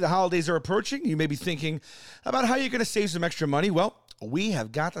 okay? The holidays are approaching. You may be thinking about how you're going to save some extra money. Well, we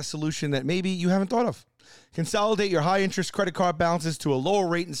have got a solution that maybe you haven't thought of. Consolidate your high-interest credit card balances to a lower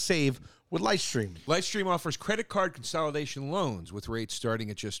rate and save with Lightstream. Lightstream offers credit card consolidation loans with rates starting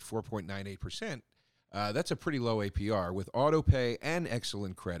at just 4.98%. That's a pretty low APR. With AutoPay and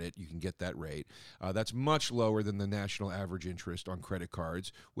excellent credit, you can get that rate. That's much lower than the national average interest on credit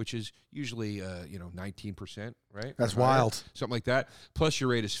cards, which is usually 19%, right? That's Or higher, wild. something like that. Plus,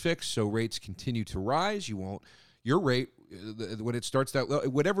 your rate is fixed, so rates continue to rise. Your rate, when it starts that low,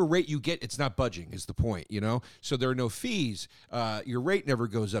 whatever rate you get, it's not budging is the point, So there are no fees. Your rate never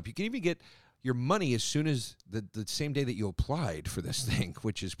goes up. You can even get your money as soon as the same day that you applied for this thing,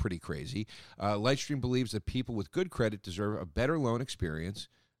 which is pretty crazy. Lightstream believes that people with good credit deserve a better loan experience,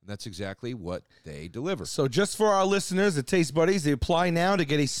 and that's exactly what they deliver. So just for our listeners, the Taste Buddies, they apply now to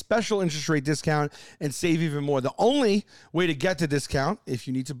get a special interest rate discount and save even more. The only way to get the discount, if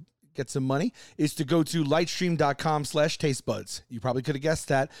you need to get some money, is to go to lightstream.com/tastebuds. You probably could have guessed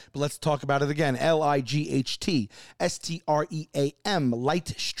that, but let's talk about it again. LIGHTSTREAM,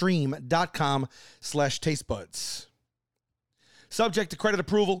 lightstream.com/tastebuds. Subject to credit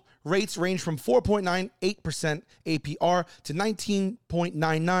approval, rates range from 4.98% APR to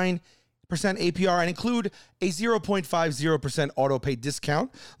 19.99% APR and include a 0.50% auto pay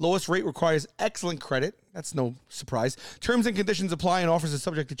discount. Lowest rate requires excellent credit. That's no surprise. Terms and conditions apply and offers are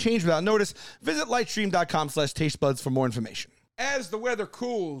subject to change without notice. Visit lightstream.com/tastebuds for more information. As the weather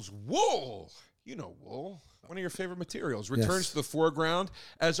cools, wool, wool, one of your favorite materials, returns to the foreground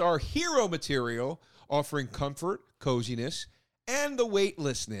as our hero material, offering comfort, coziness, and the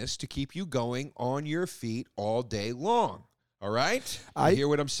weightlessness to keep you going on your feet all day long. All right? You hear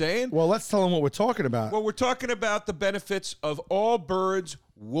what I'm saying? Well, let's tell them what we're talking about. Well, we're talking about the benefits of Allbirds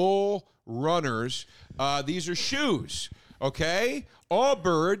wool runners. These are shoes, okay?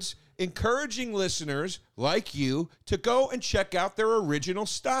 Allbirds encouraging listeners like you to go and check out their original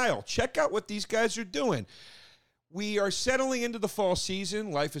style. Check out what these guys are doing. We are settling into the fall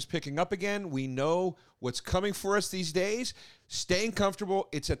season. Life is picking up again. We know what's coming for us these days. Staying comfortable,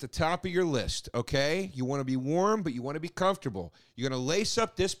 it's at the top of your list, okay? You want to be warm, but you want to be comfortable. You're going to lace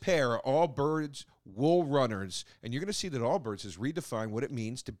up this pair of Allbirds wool runners, and you're going to see that Allbirds has redefined what it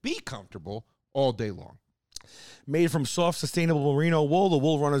means to be comfortable all day long. Made from soft, sustainable merino wool, the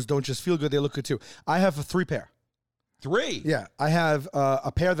wool runners don't just feel good, they look good too. I have a 3 pair. 3? Yeah, I have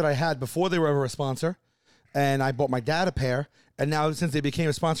a pair that I had before they were ever a sponsor, and I bought my dad a pair, and now since they became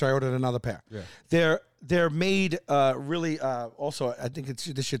a sponsor, I ordered another pair. Yeah. They're made really also, I think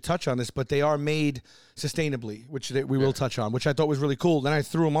this should touch on this, but they are made sustainably, which we will touch on, which I thought was really cool. Then I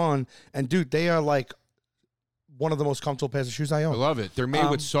threw them on, and dude, they are like one of the most comfortable pairs of shoes I own. I love it. They're made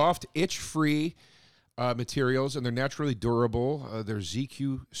with soft, itch-free materials, and they're naturally durable. They're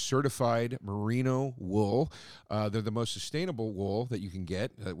ZQ certified merino wool. They're the most sustainable wool that you can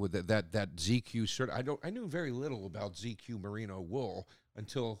get with that ZQ cert. I knew very little about ZQ merino wool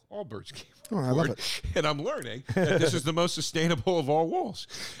until Allbirds came. Oh, I love it. And I'm learning that this is the most sustainable of all wools.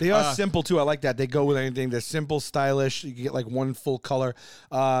 They are simple too. I like that. They go with anything. They're simple, stylish. You can get like one full color.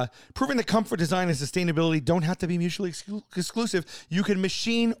 Proving that comfort, design, and sustainability don't have to be mutually exclusive. You can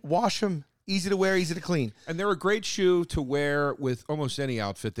machine wash them. Easy to wear, easy to clean. And they're a great shoe to wear with almost any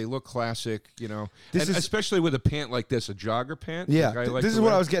outfit. They look classic, especially with a pant like this, a jogger pant. Yeah, like I like this to is what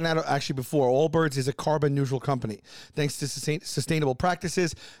wear. I was getting at actually before. Allbirds is a carbon neutral company. Thanks to sustainable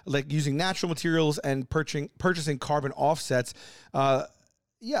practices like using natural materials and purchasing carbon offsets,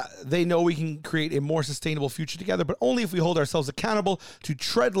 yeah, they know we can create a more sustainable future together, but only if we hold ourselves accountable to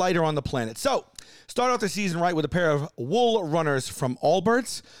tread lighter on the planet. So, start out the season right with a pair of wool runners from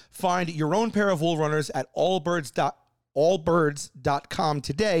Allbirds. Find your own pair of wool runners at allbirds.com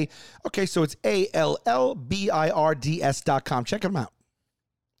today. Okay, so it's ALLBIRDS.com. Check them out.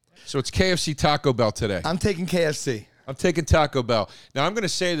 So it's KFC Taco Bell today. I'm taking KFC. I'm taking Taco Bell. Now, I'm going to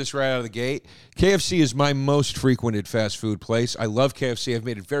say this right out of the gate. KFC is my most frequented fast food place. I love KFC. I've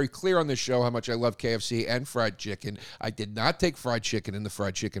made it very clear on this show how much I love KFC and fried chicken. I did not take fried chicken in the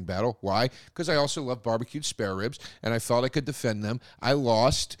fried chicken battle. Why? Because I also love barbecued spare ribs, and I thought I could defend them. I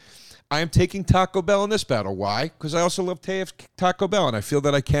lost. I am taking Taco Bell in this battle. Why? Because I also love Taco Bell, and I feel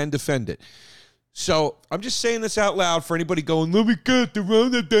that I can defend it. So I'm just saying this out loud for anybody going, let me get the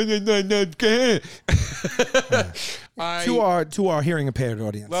round. To our hearing impaired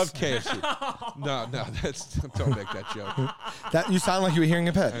audience. Love KFC. No, don't make that joke. That you sound like you were hearing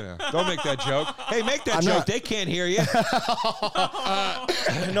impaired. I know. Don't make that joke. Hey, make that joke. Not. They can't hear you.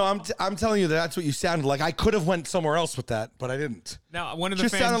 No, I'm telling you that's what you sounded like. I could have went somewhere else with that, but I didn't. Now, one of the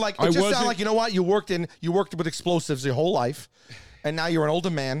Just fans sounded like you know what? You worked with explosives your whole life, and now you're an older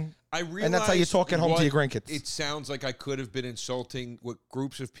man. I realize and that's how you talk at home to your grandkids. It sounds like I could have been insulting what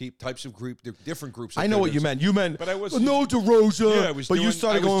groups of people, types of different groups. I know what you meant. You meant, but I was no DeRosa. Yeah, you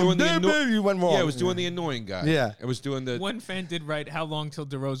started going, you went wrong. Yeah, I was doing the annoying guy. Yeah. I was doing the... One fan did write, how long till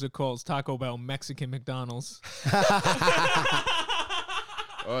DeRosa calls Taco Bell Mexican McDonald's?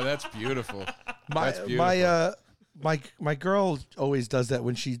 Oh, that's beautiful. That's beautiful. My girl always does that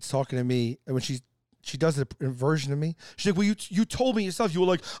when she's talking to me, and when she does a version of me. She's like, well, you told me yourself. You were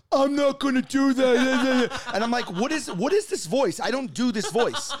like, I'm not going to do that. And I'm like, what is this voice? I don't do this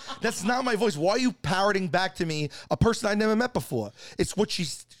voice. That's not my voice. Why are you parroting back to me a person I never met before? It's what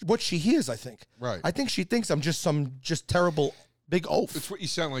she hears, I think. Right. I think she thinks I'm just some terrible big oaf. It's what you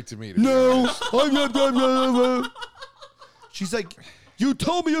sound like to me. No. I'm not. She's like, you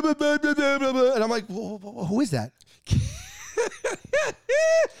told me. And I'm like, who is that?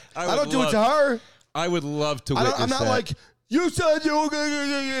 I don't do it to her. I would love to witness that. I'm not like, you said you were going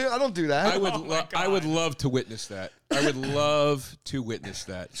to... I don't do that. I would love to witness that. I would love to witness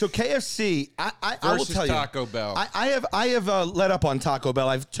that. So KFC, I will tell you. Taco Bell. I have let up on Taco Bell.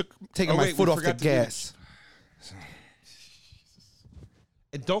 I've taken my foot off the gas.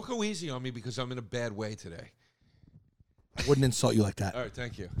 And don't go easy on me because I'm in a bad way today. I wouldn't insult you like that. All right,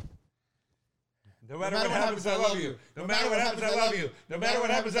 thank you. No matter what happens, I love you. No matter what happens, I love you. No matter what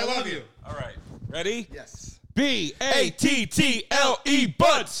happens, I love you. All right. Ready? Yes. BATTLE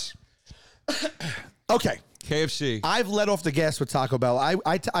Butts. Okay. KFC. I've let off the gas with Taco Bell.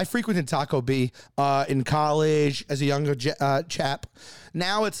 I frequented Taco B in college as a younger chap.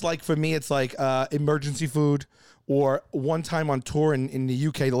 Now it's like, for me, it's like emergency food. Or one time on tour in the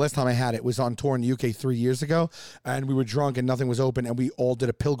UK, the last time I had it was on tour in the UK 3 years ago, and we were drunk and nothing was open, and we all did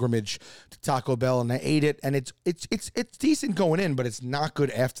a pilgrimage to Taco Bell, and I ate it, and it's decent going in, but it's not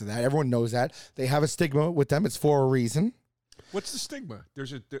good after that. Everyone knows that. They have a stigma with them. It's for a reason. What's the stigma?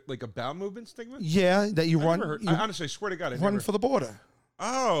 There's a bowel movement stigma? Yeah, that you run. I honestly, I swear to God, I run never... for the border.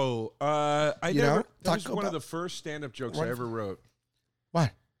 Oh, I never. That was Taco one of Bell. the first stand-up jokes I ever wrote.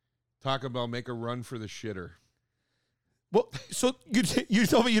 What? Taco Bell, make a run for the shitter. Well, so you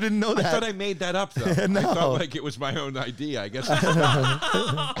told me you didn't know that. I thought I made that up, though. No. I thought like it was my own idea. I guess it's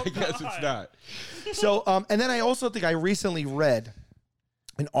not. I guess it's not. So, and then I also think I recently read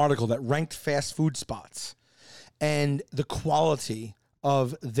an article that ranked fast food spots and the quality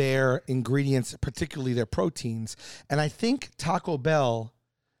of their ingredients, particularly their proteins. And I think Taco Bell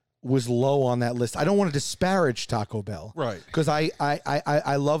was low on that list. I don't want to disparage Taco Bell. Right. Because I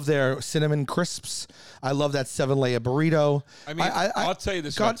love their cinnamon crisps. I love that 7-layer burrito. I mean, I'll tell you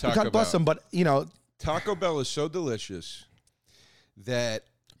this about Taco Bell. God bless them, but, you know. Taco Bell is so delicious that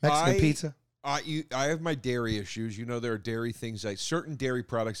Mexican pizza. I have my dairy issues. You know, there are dairy things, certain dairy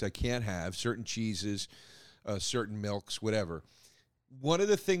products I can't have, certain cheeses, certain milks, whatever. One of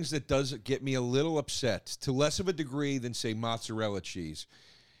the things that does get me a little upset, to less of a degree than, say, mozzarella cheese,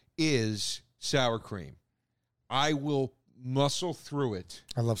 is sour cream. I will muscle through it.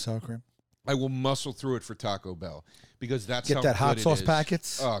 I love sour cream. I will muscle through it for Taco Bell because that's Get how that hot good sauce it is.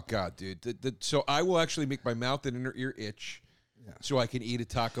 packets. Oh God, dude! So I will actually make my mouth and inner ear itch, so I can eat a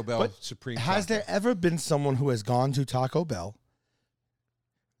Taco Bell Supreme. Has taco. there ever been someone who has gone to Taco Bell?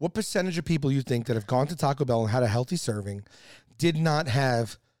 What percentage of people you think that have gone to Taco Bell and had a healthy serving did not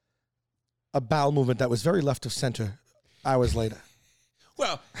have a bowel movement that was very left of center hours later?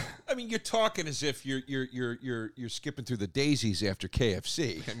 Well, I mean, you're talking as if you're skipping through the daisies after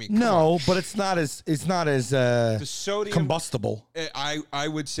KFC. I mean, come No, on. but it's not as The sodium combustible. I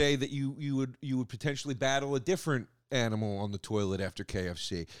would say that you would potentially battle a different animal on the toilet after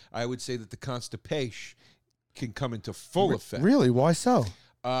KFC. I would say that the constipation can come into full effect. Really? Why so?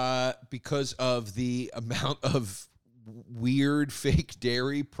 Because of the amount of weird fake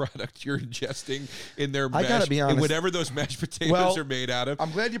dairy product you're ingesting in their I gotta be in honest. whatever those mashed potatoes Well, are made out of.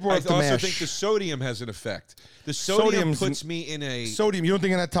 I'm glad you brought up the I also mash. think the sodium has an effect. The sodium Sodium's puts me in a. Sodium. You don't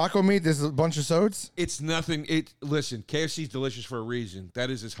think in that taco meat there's a bunch of sods? It's nothing. Listen, KFC's delicious for a reason.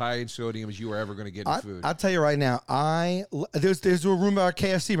 That is as high in sodium as you are ever going to get in food. I'll tell you right now. There's a rumor about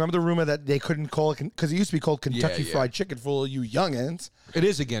KFC. Remember the rumor that they couldn't call it because it used to be called Kentucky Yeah. Fried Chicken for all you youngins. It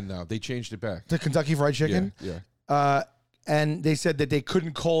is again now. They changed it back. The Kentucky Fried Chicken. Yeah. And they said that they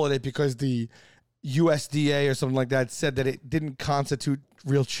couldn't call it because the USDA or something like that said that it didn't constitute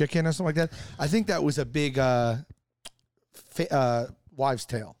real chicken or something like that. I think that was a big wives'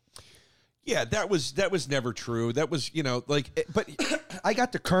 tale. Yeah, that was never true. That was, but I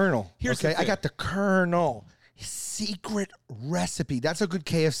got the kernel. Here's the okay, I thing. got the kernel. Secret recipe. That's how good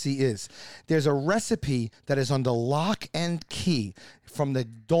KFC is. There's a recipe that is under lock and key from the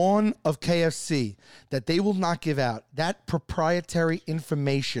dawn of KFC that they will not give out. That proprietary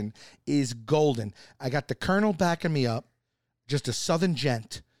information is golden. I got the Colonel backing me up, just a Southern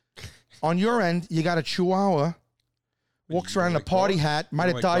gent. On your end, you got a Chihuahua, walks around in a like party dogs? hat, You might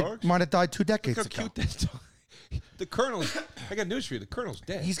don't have like died. dogs? Might have died 2 decades Look how ago. cute that dog. The Colonel's. I got news for you. The Colonel's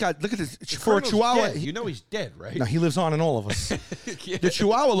dead. He's got. Look at this. The For a Colonel's Chihuahua, dead. You know he's dead, right? no, he lives on in all of us. Yeah. The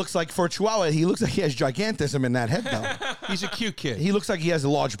Chihuahua looks like, for a Chihuahua, he looks like he has gigantism in that head, though. He's a cute kid. He looks like he has a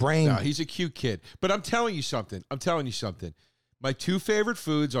large brain. No, he's a cute kid. But I'm telling you something. My 2 favorite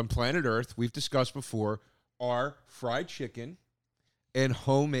foods on planet Earth, we've discussed before, are fried chicken and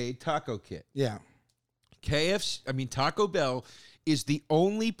homemade taco kit. Yeah. Taco Bell is the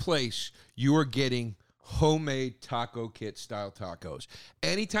only place you are getting homemade taco kit style tacos.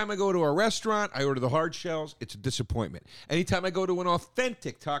 Anytime I go to a restaurant, I order the hard shells, it's a disappointment. Anytime I go to an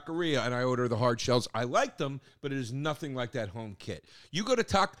authentic taqueria and I order the hard shells, I like them, but it is nothing like that home kit. You go to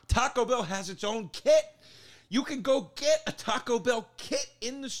Taco Bell has its own kit. You can go get a Taco Bell kit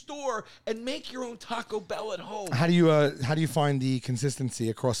in the store and make your own Taco Bell at home. How do you find the consistency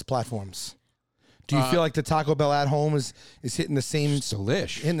across platforms? Do you feel like the Taco Bell at home is hitting the same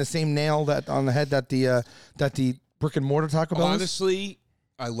hitting the same nail that on the head that the brick and mortar Taco Bell is? Honestly,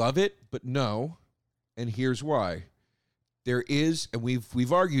 I love it, but no. And here's why. There is, and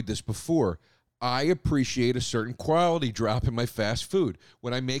we've argued this before, I appreciate a certain quality drop in my fast food.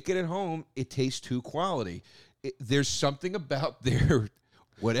 When I make it at home, it tastes too quality. There's something about their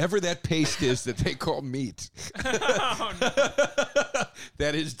whatever that paste is that they call meat.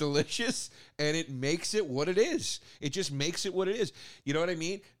 That is delicious, and it makes it what it is. It just makes it what it is. You know what I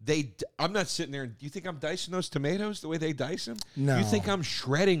mean? I'm not sitting there. Do you think I'm dicing those tomatoes the way they dice them? No. You think I'm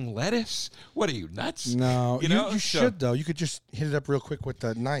shredding lettuce? What are you, nuts? No, you So, should though. You could just hit it up real quick with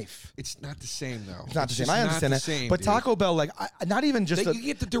the knife. It's not the same though. It's not the same. just I understand not that. the same, but dude. Taco Bell, like, not even just You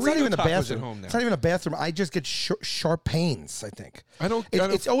get the it's not even Dorito a tacos bathroom. at home now. It's not even a bathroom. I just get sharp pains. I think. I don't-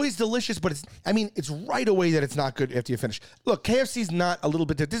 It's always delicious, but it's right away that it's not good after you finish. Look, KFC's not a little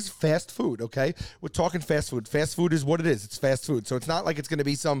bit. This is fast food. Okay, we're talking fast food. Fast food is what it is. It's fast food. So it's not like it's going to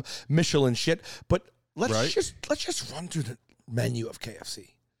be some Michelin shit. But let's Right. just run through the menu of KFC.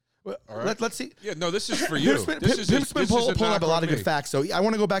 Well, let's see. Yeah, no, this is for you. Pimp's been pulling up a lot of good facts. facts. So I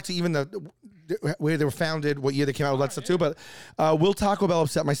want to go back to even where they were founded, what year they came out with that stuff too. But will Taco Bell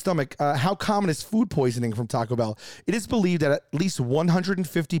upset my stomach? How common is food poisoning from Taco Bell? It is believed that at least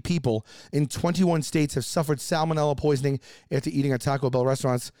 150 people in 21 states have suffered salmonella poisoning after eating at Taco Bell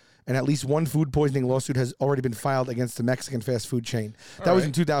restaurants. And at least one food poisoning lawsuit has already been filed against the Mexican fast food chain. That was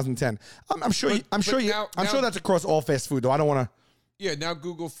in 2010. I'm sure. I'm sure that's across all fast food, though. I don't want to. Yeah, now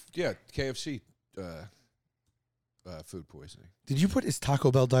Google. KFC food poisoning. Did you put is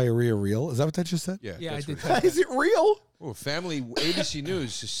Taco Bell diarrhea real? Is that what that just said? Yeah, Yeah, I that's did. right. Is it real? Oh, family. ABC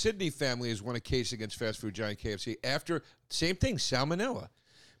News. The Sydney family has won a case against fast food giant KFC after same thing, salmonella.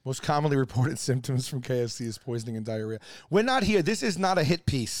 Most commonly reported symptoms from KFC is poisoning and diarrhea. We're not here. This is not a hit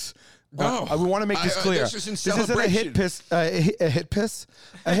piece. No. We want to make this clear. This is in isn't a hit celebration. piss.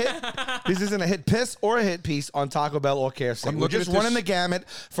 This isn't a hit piss or a hit piece on Taco Bell or KFC. I'm We're looking just at this- running the gamut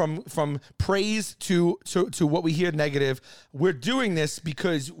from praise to what we hear negative. We're doing this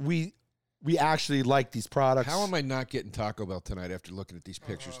because we actually like these products. How am I not getting Taco Bell tonight after looking at these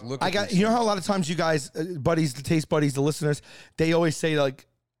pictures? Look, I at got these you know things. how a lot of times you guys, buddies, the taste buddies, the listeners, they always say like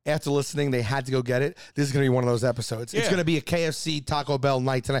after listening, they had to go get it. This is going to be one of those episodes. It's Yeah. going to be a KFC Taco Bell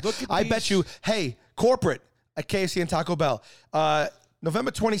night tonight. Look at I these- bet you, hey, corporate at KFC and Taco Bell,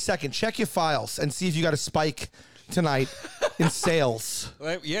 November 22nd, check your files and see if you got a spike tonight in sales.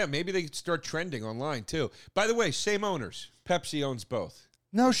 Yeah, maybe they could start trending online too. By the way, same owners. Pepsi owns both.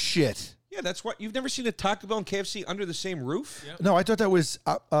 No shit. Yeah, that's what you've never seen a Taco Bell and KFC under the same roof. Yep. No, I thought that was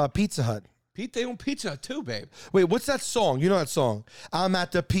Pizza Hut. Pete, they own Pizza Hut too, babe. Wait, what's that song? You know that song? I'm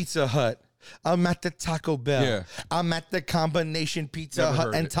at the Pizza Hut. I'm at the Taco Bell. Yeah. I'm at the combination Pizza Never Hut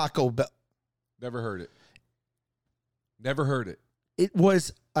heard and it. Taco Bell. Never heard it. Never heard it. It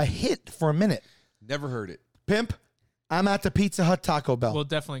was a hit for a minute. Never heard it. Pimp, I'm at the Pizza Hut Taco Bell. We'll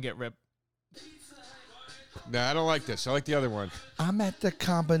definitely get ripped. No, I don't like this. I like the other one. I'm at the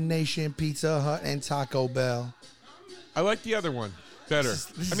combination Pizza Hut and Taco Bell. I like the other one better.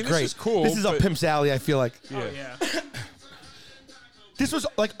 This is I mean, great. this is cool. This is up but- Pimp's alley, I feel like. Yeah. Oh yeah. This was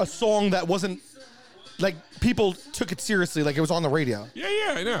like a song that wasn't, like, people took it seriously, like it was on the radio. Yeah,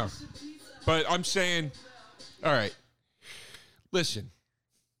 I know. But I'm saying, all right, listen,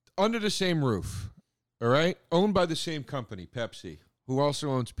 under the same roof, all right, owned by the same company, Pepsi, who also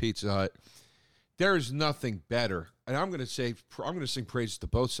owns Pizza Hut. There is nothing better, and I'm going to sing praises to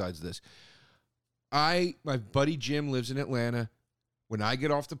both sides of this. My buddy Jim lives in Atlanta. When I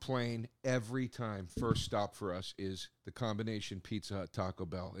get off the plane, every time, first stop for us is the combination Pizza Hut Taco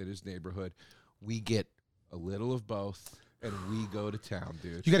Bell in his neighborhood. We get a little of both, and we go to town,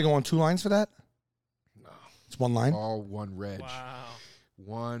 dude. You got to go on 2 lines for that? No. It's 1 line? All one reg. Wow.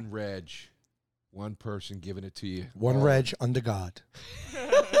 One reg. One person giving it to you. One All- reg under God.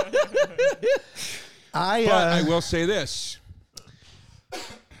 I But I will say this.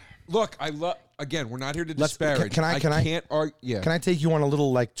 Look, I love. Again, we're not here to Let's- disparage. can I- can't argue. Yeah. Can I take you on a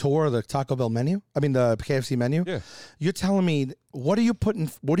little like tour of the Taco Bell menu? I mean the KFC menu. Yeah. You're telling me what are you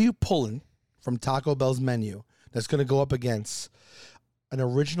pulling from Taco Bell's menu that's going to go up against an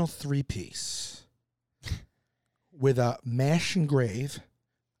original 3-piece with a mash and gravy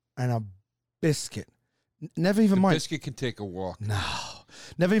and a biscuit? Never even The mind. biscuit can take a walk. No.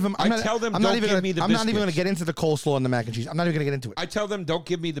 Never even. I tell them, I'm not don't even give gonna, me the I'm not even going to biscuits. get into the coleslaw and the mac and cheese. I'm not even going to get into it. I tell them, don't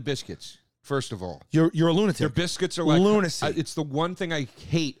give me the biscuits. First of all, You're a their lunatic. biscuits are like Lunacy. It's the one thing I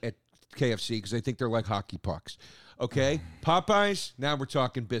hate at KFC because I think they're like hockey pucks. Okay, Popeyes. Now we're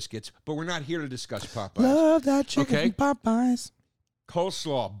talking biscuits, but we're not here to discuss Popeyes. Love that chicken Okay. from Popeyes.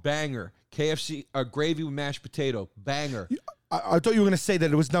 Coleslaw, banger. KFC gravy with mashed potato, banger. I thought you were going to say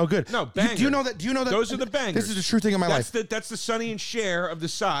that it was no good. No, Do banger. you know that? Do you know that? Those are the bangers. This is the true thing of my life. That's the Sonny and Cher of the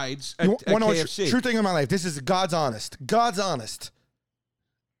sides at, You at wanna know KFC. true thing of my life. This is God's honest. God's honest.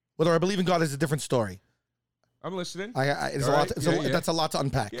 Whether I believe in God is a different story. I'm listening. It's All a lot. right. Yeah, yeah. That's a lot to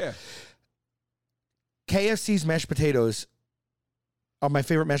unpack. Yeah. KFC's mashed potatoes are my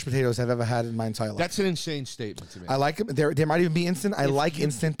favorite mashed potatoes I've ever had in my entire life. That's an insane statement to me. I like them. There might even be instant. I like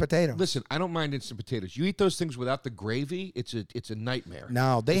instant potatoes. Listen, I don't mind instant potatoes. You eat those things without the gravy, it's a nightmare.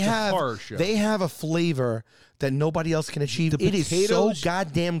 No, they It's a have horror show. they have a flavor that nobody else can achieve. The It is so potatoes-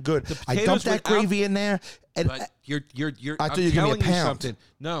 goddamn good. I potatoes dump that without- gravy in there, and But you're I thought I'm you were giving me a telling you pound. something.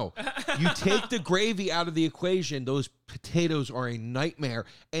 No. You take the gravy out of the equation, those potatoes are a nightmare.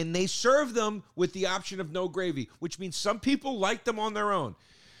 And they serve them with the option of no gravy, which means some people like them on their own.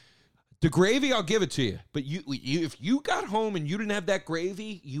 The gravy, I'll give it to you. But you if you got home and you didn't have that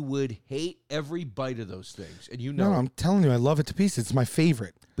gravy, you would hate every bite of those things. And you know no, it. I'm telling you, I love it to pieces. It's my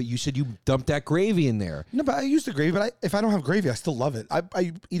favorite. But you said you dumped that gravy in there. No, but I use the gravy. But if I don't have gravy, I still love it. I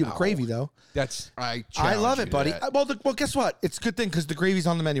eat it with gravy though. I I love challenge you it, to buddy. that. Well, guess what? It's a good thing because the gravy's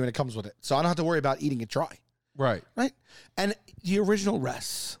on the menu and it comes with it, so I don't have to worry about eating it dry. Right. Right? And the original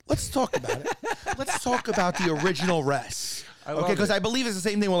Rest. Let's talk about it. Let's talk about the original Rest. love Okay, because it. I believe it's the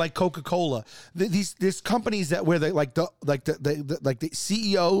same thing with like Coca-Cola. These companies that where the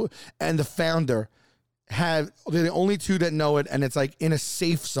CEO and the founder they're the only two that know it, and it's like in a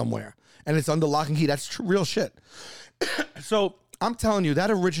safe somewhere, and it's under lock and key. That's real shit. So I'm telling you, that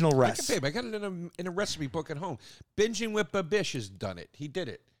original Rest. Babe, I got it in a recipe book at home. Binging with Babish has done it. He did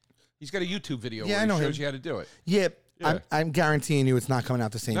it. He's got a YouTube video Yeah, where I know he shows him. you how to do it. Yeah, Yeah. I'm guaranteeing you, it's not coming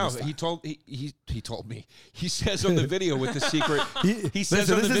out the same. No, this time. he told me. He says on the video with the secret. He says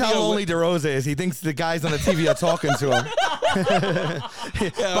Listen, on the this is video. how lonely DeRosa is. He thinks the guys on the TV are talking to him.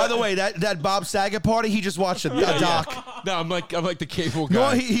 By the way, that Bob Saget party, he just watched a doc. No, I'm like the cable guy. No,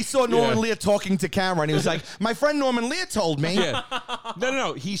 he saw Norman Yeah. Lear talking to camera, and he was like, "My friend Norman Lear told me." Yeah.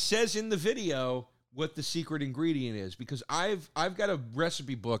 No. He says in the video what the secret ingredient is because I've got a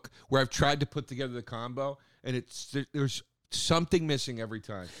recipe book where I've tried to put together the combo and there's something missing every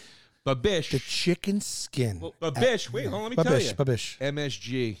time. Babish. The chicken skin. Babish. Wait, hold on, let me tell you. Babish.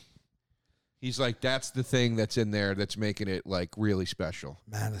 MSG. He's like, that's the thing that's in there that's making it like really special.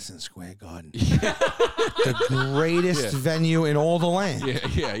 Madison Square Garden. The greatest venue in all the land.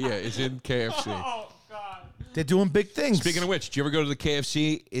 Yeah. It's in KFC. Oh God. They're doing big things. Speaking of which, did you ever go to the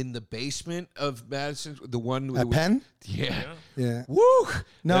KFC in the basement of Madison? The one at Penn? Yeah. Yeah. Woo!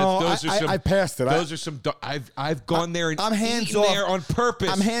 No, I passed it. Those are some. I've gone there and I'm hands eaten off there on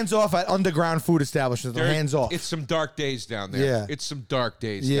purpose. I'm hands off at underground food establishments. I'm hands off. It's some dark days down there. Yeah. It's some dark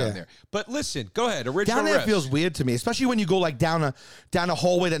days down there. But listen, go ahead. Original down there rest. feels weird to me, especially when you go like down a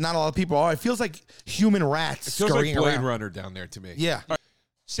hallway that not a lot of people are. It feels like human rats It feels like scurrying Blade around. Runner down there to me. Yeah. All right.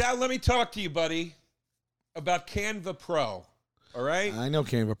 Sal, let me talk to you, buddy, about Canva Pro. All right? I know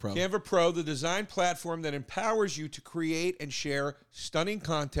Canva Pro. Canva Pro, the design platform that empowers you to create and share stunning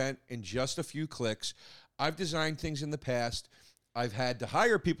content in just a few clicks. I've designed things in the past. I've had to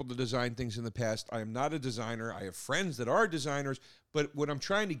hire people to design things in the past. I am not a designer. I have friends that are designers. But what I'm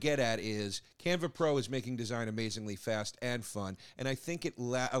trying to get at is Canva Pro is making design amazingly fast and fun. And I think it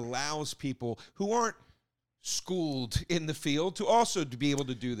allows people who aren't schooled in the field to also to be able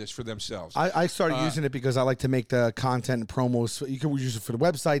to do this for themselves. I started using it because I like to make the content and promos. You can use it for the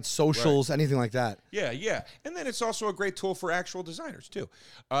website, socials, anything like that. Yeah. And then it's also a great tool for actual designers, too.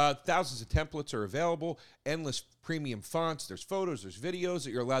 Thousands of templates are available, endless premium fonts. There's photos, there's videos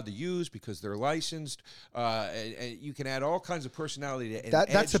that you're allowed to use because they're licensed. And you can add all kinds of personality to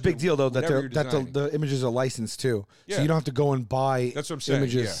That's a big deal, though, that the images are licensed, too. Yeah. So you don't have to go and buy That's what I'm saying.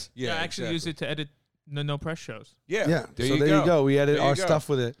 images. Yeah, I actually use it to edit the No Press shows. Yeah. There you go. We edit our stuff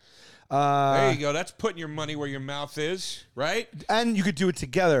with it. There you go. That's putting your money where your mouth is, right? And you could do it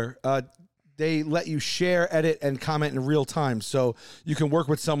together. They let you share, edit, and comment in real time. So you can work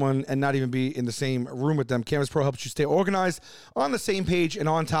with someone and not even be in the same room with them. Canvas Pro helps you stay organized, on the same page, and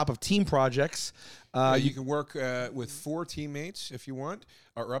on top of team projects. You can work with 4 teammates if you want,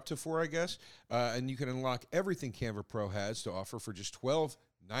 or up to 4, I guess. And you can unlock everything Canva Pro has to offer for just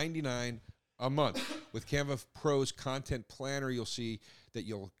 $12.99 a month. With Canva Pro's content planner, you'll see that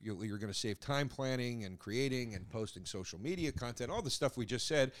you're going to save time planning and creating and posting social media content, all the stuff we just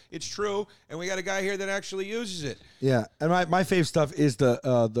said. It's true, and we got a guy here that actually uses it. Yeah, and my fave stuff is the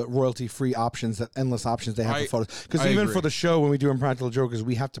royalty-free options, the endless options they have for photos. Because even agree. for the show, when we do Impractical Jokers,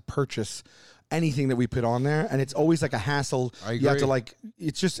 we have to purchase anything that we put on there, and it's always like a hassle. I agree. You have to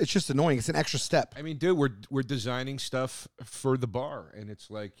it's just annoying. It's an extra step. I mean, dude, we're designing stuff for the bar, and it's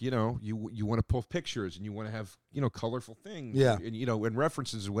like, you want to pull pictures and you want to have, colorful things, and and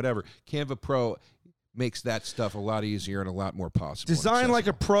references or whatever. Canva Pro makes that stuff a lot easier and a lot more possible. Design like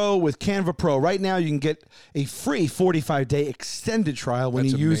a pro with Canva Pro. Right now, you can get a free 45-day extended trial when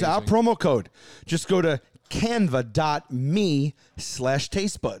you use our promo code. Just go to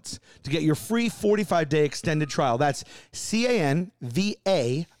canva.me/tastebuds to get your free 45-day extended trial. That's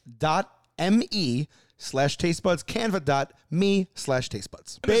canva.me/tastebuds,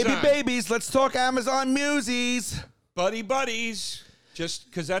 canva.me/tastebuds. Babies, let's talk Amazon Musies. Buddies. Just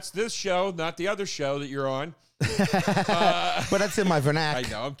because that's this show, not the other show that you're on. But that's in my vernac. I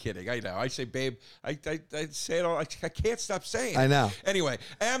know, I'm kidding. I know. I say babe. I say it all. I can't stop saying it. I know. Anyway,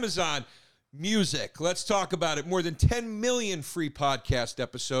 Amazon Music. Let's talk about it. More than 10 million free podcast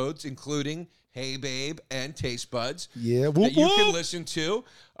episodes, including Hey Babe and Taste Buds. Yeah. That you can listen to.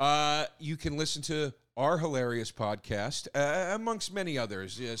 You can listen to our hilarious podcast, amongst many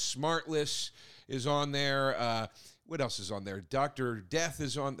others. Smartless is on there. What else is on there? Dr. Death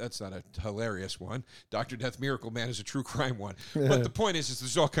is on. That's not a hilarious one. Dr. Death Miracle Man is a true crime one. But the point is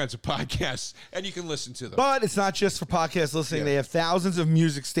there's all kinds of podcasts, and you can listen to them. But it's not just for podcast listening. Yeah. They have thousands of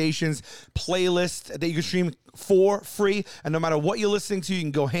music stations, playlists that you can stream for free. And no matter what you're listening to, you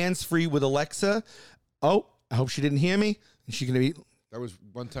can go hands-free with Alexa. Oh, I hope she didn't hear me. Is she going to be... That was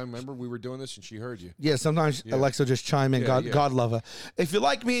one time, remember, we were doing this and she heard you. Yeah, sometimes Alexa just chime in. God love her. If you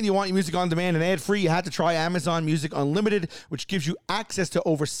like me and you want your music on demand and ad-free, you have to try Amazon Music Unlimited, which gives you access to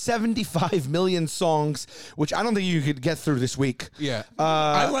over 75 million songs, which I don't think you could get through this week. Yeah.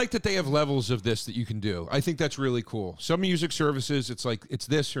 I like that they have levels of this that you can do. I think that's really cool. Some music services, it's like, it's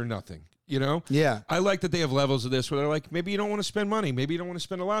this or nothing. Yeah. I like that they have levels of this where they're like, maybe you don't want to spend money. Maybe you don't want to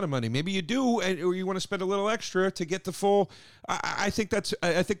spend a lot of money. Maybe you do, or you want to spend a little extra to get the full. I think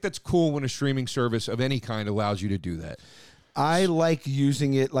that's cool when a streaming service of any kind allows you to do that. I like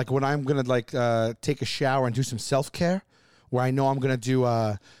using it like when I'm going to take a shower and do some self-care where I know I'm going to do,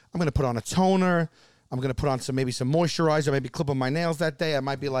 I'm going to put on a toner. I'm going to put on maybe some moisturizer, maybe clipping my nails that day. I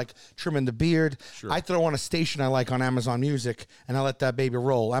might be like trimming the beard. Sure. I throw on a station I like on Amazon Music, and I let that baby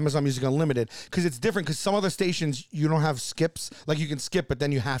roll. Amazon Music Unlimited, because it's different, because some other stations, you don't have skips. Like, you can skip, but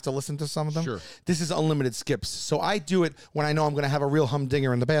then you have to listen to some of them. Sure. This is unlimited skips. So I do it when I know I'm going to have a real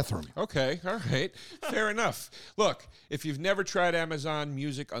humdinger in the bathroom. Okay, all right. Fair enough. Look, if you've never tried Amazon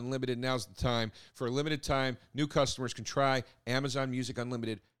Music Unlimited, now's the time. For a limited time, new customers can try Amazon Music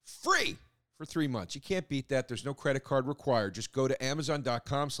Unlimited free for 3 months. You can't beat that. There's no credit card required. Just go to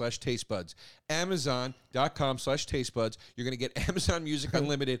amazon.com/tastebuds. Amazon.com/tastebuds. You're going to get Amazon Music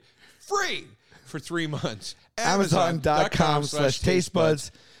Unlimited free for 3 months.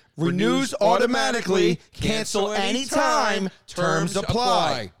 Amazon.com/tastebuds. Renews automatically. Cancel anytime. Terms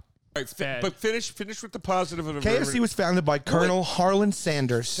apply. All right, Fed. but finish with the positive of KFC was founded by Colonel Harlan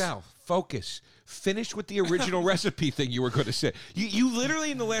Sanders. Sal, focus. Finish with the original recipe thing you were going to say. You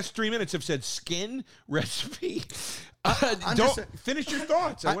literally in the last 3 minutes have said skin recipe. Finish your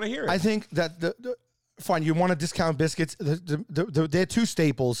thoughts. I want to hear it. I think that fine. You want to discount biscuits? Their two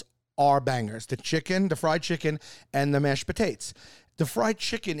staples are bangers: the fried chicken, and the mashed potatoes. The fried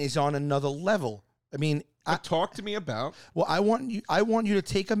chicken is on another level. I mean, talk to me about. Well, I want you to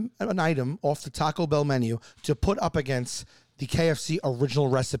take an item off the Taco Bell menu to put up against the KFC original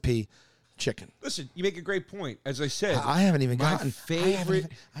recipe chicken. Listen, you make a great point. As I said, I haven't even gotten.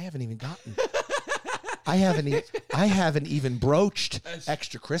 favorite. I haven't even gotten. I haven't even broached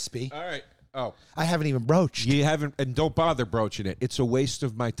extra crispy. All right. Oh, I haven't even broached. you haven't, and don't bother broaching it. It's a waste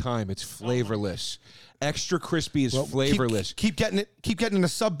of my time. It's flavorless. Extra crispy is flavorless. Keep getting it. Keep getting in the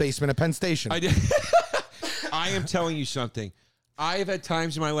sub basement at Penn Station. I am telling you something. I have had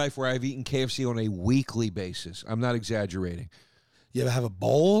times in my life where I've eaten KFC on a weekly basis. I'm not exaggerating. You ever have a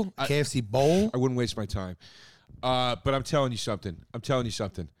bowl? KFC bowl? I wouldn't waste my time. But I'm telling you something.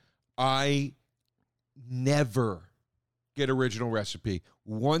 I never get original recipe.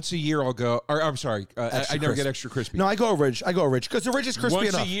 Once a year I'll go, or I'm sorry, I never get extra crispy. No, I go Ridge because the Ridge is crispy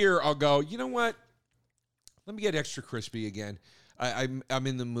enough. Once a year I'll go, you know what? Let me get extra crispy again. I'm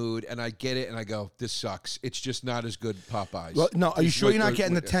in the mood, and I get it, and I go, this sucks. It's just not as good Popeyes. Well, no, are you sure you're not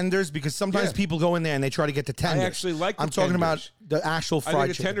getting the tenders? Because sometimes people go in there and they try to get the tenders. I actually like the I'm talking tenders. about the actual fried I think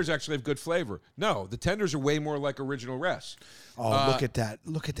the chicken. tenders actually have good flavor. No, the tenders are way more like original res. Oh, look at that.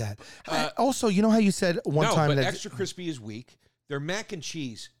 Look at that. Also, you know how you said one time but that extra crispy is weak. Their mac and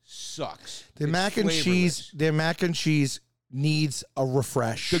cheese sucks. their mac and cheese needs a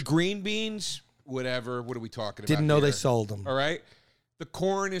refresh. The green beans, whatever. What are we talking about? Didn't know here? they sold them. All right. The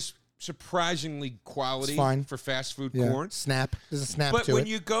corn is surprisingly quality It's fine. for fast food Yeah. corn. Snap. There's a snap But to when it.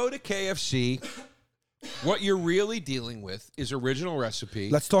 you go to KFC, what you're really dealing with is original recipe.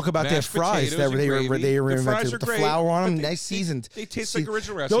 Let's talk about their mashed fries that potatoes they and gravy. The reinvented fries are with the great, flour on but them. they- Nice seasoned. They taste like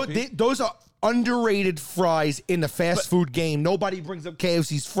original recipe. Those are underrated fries in the fast food game. Nobody brings up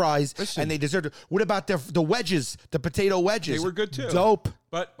KFC's fries, Listen. and they deserve it. What about the wedges, the potato wedges? They were good too. Dope.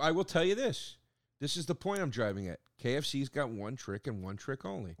 But I will tell you this. This is the point I'm driving at. KFC's got one trick and one trick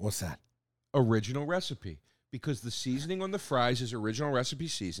only. What's that? Original recipe. Because the seasoning on the fries is original recipe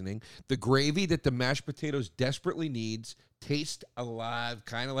seasoning. The gravy that the mashed potatoes desperately needs tastes alive,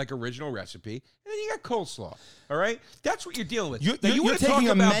 kind of like original recipe. And then you got coleslaw. All right? That's what you're dealing with. You're wanna taking talk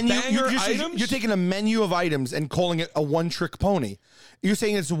a about menu. banger You're items? taking a menu of items and calling it a one-trick pony. You're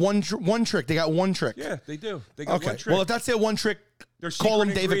saying it's one trick. They got one trick. Yeah, they do. They got Okay. one trick. Well, if that's their one trick, Their call them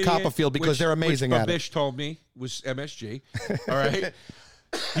secret David ingredient, Copperfield because which- they're amazing which at it. Babish told me was MSG. All right?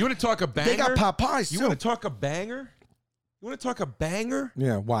 You want to talk a banger? They got Popeyes, You too. want to talk a banger? You want to talk a banger?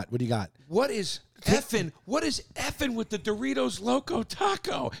 Yeah. What do you got? What is effing with the Doritos Loco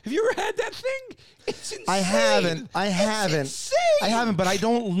Taco? Have you ever had that thing? It's insane. I haven't. It's insane. I haven't, but I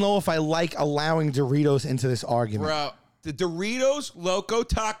don't know if I like allowing Doritos into this argument. Bro, the Doritos Loco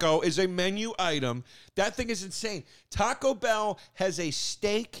Taco is a menu item. That thing is insane. Taco Bell has a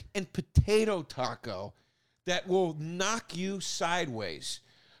steak and potato taco that will knock you sideways,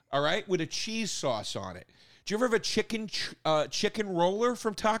 all right, with a cheese sauce on it. Do you ever have a chicken roller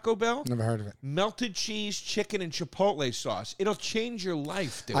from Taco Bell? Never heard of it. Melted cheese, chicken, and chipotle sauce. It'll change your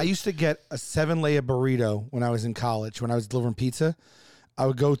life, dude. I used to get a 7-layer burrito when I was in college. When I was delivering pizza, I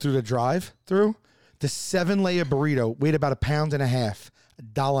would go through the drive-through. The 7-layer burrito weighed about 1.5 pounds,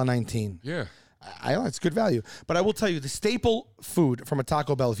 $1.19. Yeah. It's good value. But I will tell you, the staple food from a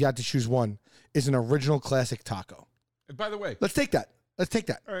Taco Bell, if you had to choose one, is an original classic taco. And by the way, Let's take that.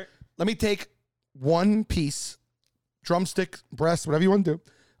 all right. Let me take one piece, drumstick, breast, whatever you want to do,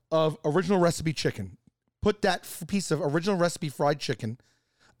 of original recipe chicken. Put that piece of original recipe fried chicken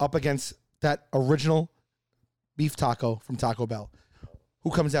up against that original beef taco from Taco Bell.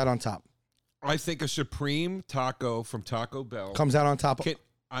 Who comes out on top? I think a supreme taco from Taco Bell Comes out on top of.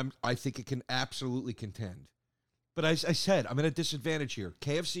 I think it can absolutely contend. But as I said, I'm at a disadvantage here.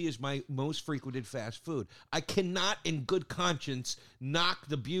 KFC is my most frequented fast food. I cannot, in good conscience, knock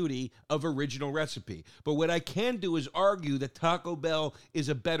the beauty of original recipe. But what I can do is argue that Taco Bell is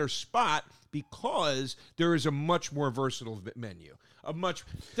a better spot because there is a much more versatile menu.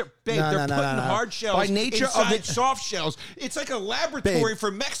 They're putting hard shells By nature inside of it, soft shells. It's like a laboratory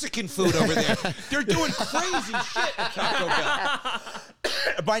for Mexican food over there. They're doing crazy shit at Taco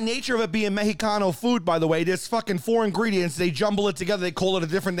Bell. By nature of it being Mexicano food, by the way, there's fucking 4 ingredients. They jumble it together. They call it a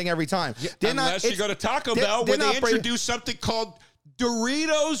different thing every time. Yeah, unless you go to Taco Bell where they introduce something called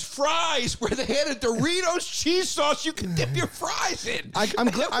Doritos fries, where they had a Doritos cheese sauce you can dip your fries in. I'm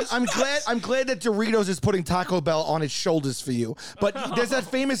glad that Doritos is putting Taco Bell on its shoulders for you. But there's that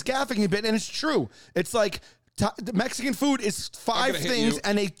famous gaffing bit, and it's true. It's like Mexican food is 5 things,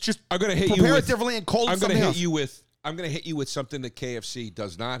 and they just prepare it differently and call it something else. I'm going to hit you with something that KFC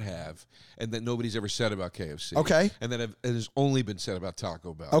does not have and that nobody's ever said about KFC. Okay. And that it has only been said about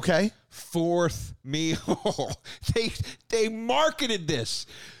Taco Bell. Okay. 4th meal. They marketed this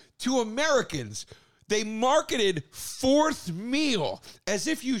to Americans. They marketed 4th meal as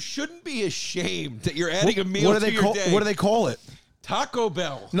if you shouldn't be ashamed that you're adding a meal to your day. What do they call it? Taco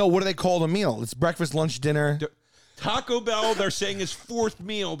Bell. No, what do they call the meal? It's breakfast, lunch, dinner. Taco Bell, they're saying is 4th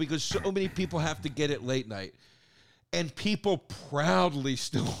meal because so many people have to get it late night. And people proudly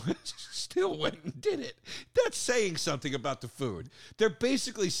still went and did it. That's saying something about the food. They're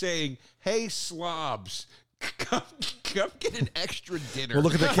basically saying, hey, slobs, come get an extra dinner. Well,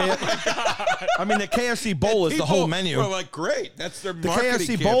 look at the the KFC bowl is the whole menu. We're like, great. That's their marketing KFC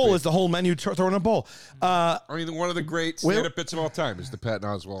campaign. bowl is the whole menu thrown in a bowl. One of the great stand-up bits of all time is the Patton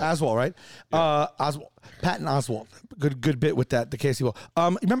Oswalt. Oswalt, right? Yeah. Patton Oswalt. Good bit with that, the KFC bowl.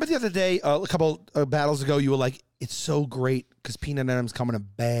 Remember the other day, a couple battles ago, you were like, it's so great because peanut M&Ms come in a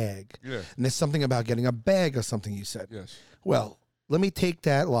bag. Yeah. And there's something about getting a bag or something you said. Yes. Well, let me take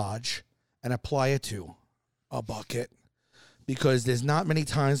that lodge and apply it to a bucket because there's not many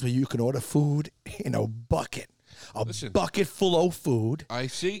times where you can order food in a bucket. Bucket full of food. I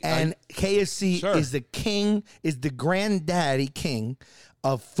see. And KFC is the king, is the granddaddy king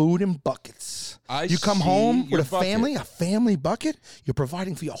of food in buckets. You come home with a family bucket. You're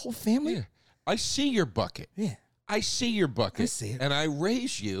providing for your whole family. Yeah. I see your bucket. Yeah. I see your bucket. I see it. And I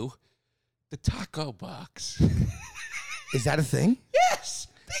raise you the taco box. Is that a thing? Yes.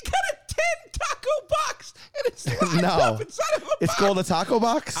 They got a 10 taco box. And it's lined up inside of a box. It's called a taco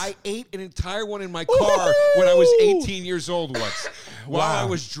box? I ate an entire one in my car when I was 18 years old once. While I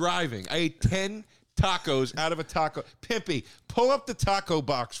was driving. I ate 10 tacos out of a taco. Pimpy, pull up the taco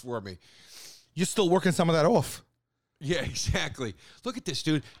box for me. You're still working some of that off. Yeah, exactly. Look at this,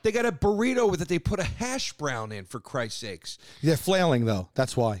 dude. They got a burrito that they put a hash brown in, for Christ's sakes. They're flailing though.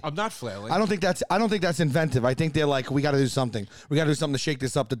 That's why. I'm not flailing. I don't think that's inventive. I think they're like, we got to do something. We got to do something to shake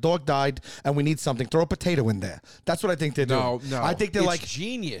this up. The dog died, and we need something. Throw a potato in there. That's what I think they're doing. No. I think they're like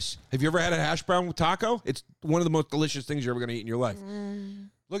genius. Have you ever had a hash brown with taco? It's one of the most delicious things you're ever going to eat in your life.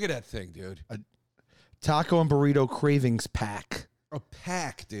 Look at that thing, dude. A taco and burrito cravings pack. A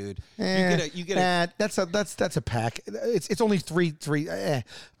pack, dude. You get a that's a pack. It's only three a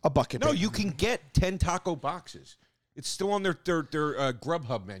bucket. No, baby. you can get 10 taco boxes. It's still on their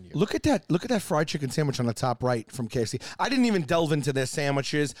Grubhub menu. Look at that fried chicken sandwich on the top right from KFC. I didn't even delve into their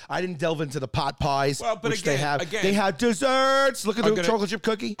sandwiches. I didn't delve into the pot pies. Well, but which again, they have desserts. Look at the chocolate chip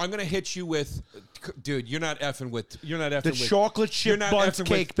cookie. I'm gonna hit you with, dude. You're not effing with the chocolate chip bundt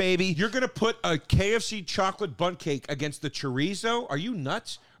cake, baby. You're gonna put a KFC chocolate bundt cake against the chorizo? Are you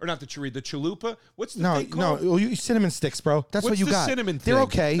nuts? Or not the chorizo, the chalupa? What's the thing called? No, you cinnamon sticks, bro. That's what you got. Cinnamon thing? They're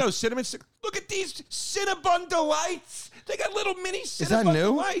okay. No, cinnamon sticks. Look at these Cinnabon Delights. They got little mini Cinnabon Is that new?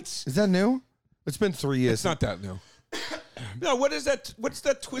 Delights. Is that new? It's been 3 years. It's not that new. No, what is that? What's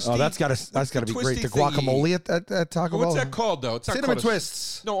that twisty? Oh, that's got to be great. The guacamole at Taco Bell. What's that called though? It's not cinnamon called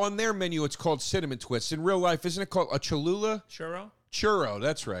twists. No, on their menu it's called cinnamon twists. In real life, isn't it called a Cholula? Churro.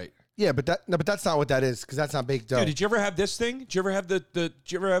 That's right. Yeah, but that's not what that is because that's not baked dough. Dude, did you ever have this thing? Did you ever have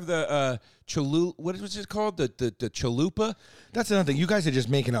the Cholula? What was it called? The chalupa? That's another thing. You guys are just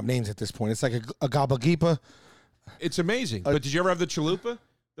making up names at this point. It's like a gabagipa. It's amazing. But did you ever have the chalupa?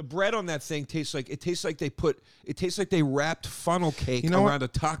 The bread on that thing tastes like they wrapped funnel cake around a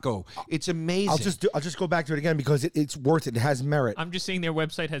taco. It's amazing. I'll just go back to it again because it's worth it. It has merit. I'm just seeing their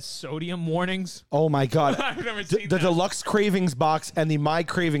website has sodium warnings. Oh my god! I've never seen the that. deluxe cravings box and the My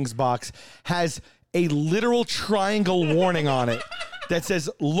Cravings box has a literal triangle warning on it that says,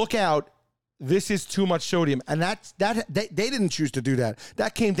 "Look out! this is too much sodium. And they didn't choose to do that.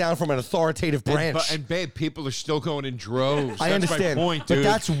 That came down from an authoritative branch. And babe, people are still going in droves. I That's understand. my point, but dude.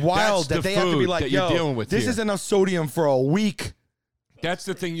 that's wild That's that the they have to be food like, that you're dealing with this here. is enough sodium for a week. That's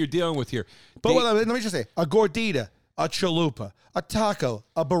the thing you're dealing with here. But let me just say, a gordita, a chalupa, a taco,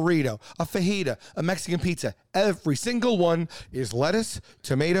 a burrito, a fajita, a Mexican pizza. Every single one is lettuce,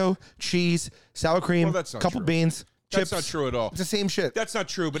 tomato, cheese, sour cream, Well, that's not couple true. beans, chips. That's not true at all. It's the same shit. That's not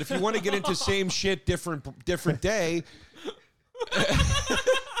true. But if you want to get into same shit, different day.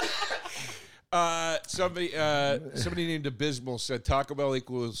 Somebody named Abysmal said Taco Bell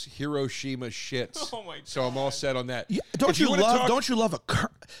equals Hiroshima shits. Oh my So I'm all set on that. Yeah, If don't you wanna love? talk- Don't you love a?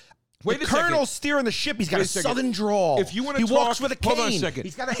 Wait the a second. colonel steering the ship. He's got Wait a a second. southern drawl. If you wanna he walks talk- with a cane. hold on a second.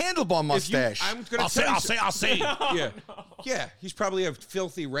 He's got a handlebar mustache. I'm going to tell you. I'll say. Yeah, yeah. He's probably a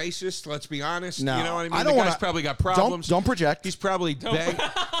filthy racist. Let's be honest. No, You know what I mean? I don't the guy's wanna- probably got problems. Don't project. He's probably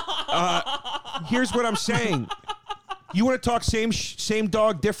here's what I'm saying. You want to talk same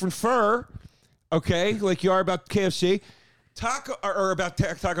dog, different fur, okay? Like you are about KFC. About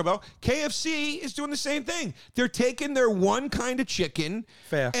Taco Bell. KFC is doing the same thing. They're taking their one kind of chicken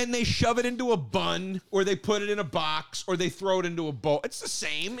Fair. and they shove it into a bun, or they put it in a box, or they throw it into a bowl. It's the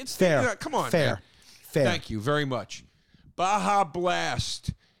same. It's Fair. Come on, Fair. man. Fair. Thank you very much. Baja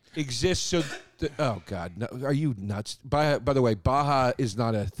Blast exists so. Oh God, no, are you nuts? By the way, Baja is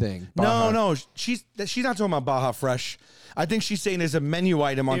not a thing. Baja, No. She's not talking about Baja Fresh. I think she's saying there's a menu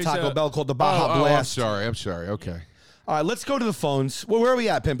item on There's Taco a- Bell called the Baja I'm Blast. sorry. Okay. All right, let's go to the phones. Well, where are we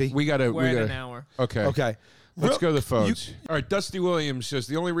at, Pimpy? We gotta. We're at an hour. Okay. Okay. Let's Real- go to the phones. All right, Dusty Williams says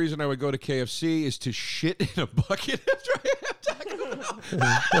the only reason I would go to KFC is to shit in a bucket after I have Taco Bell.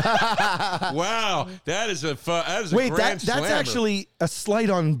 Wow, that is a Wait, grand that's slammer. actually a slight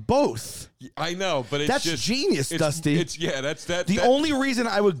on both. I know, but it's That's just genius, Dusty. That's that. The only reason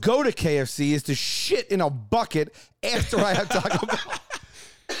I would go to KFC is to shit in a bucket after I have Taco Bell.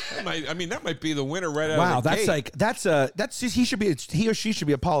 that might be the winner right out Wow, of the gate. that's just, he or she should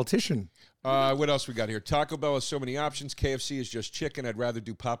be a politician. What else we got here? Taco Bell has so many options. KFC is just chicken. I'd rather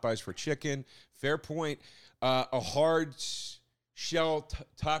do Popeyes for chicken. Fair point. A hard shell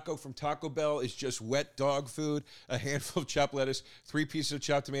taco from Taco Bell is just wet dog food, a handful of chopped lettuce, 3 pieces of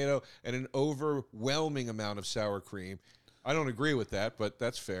chopped tomato, and an overwhelming amount of sour cream. I don't agree with that, but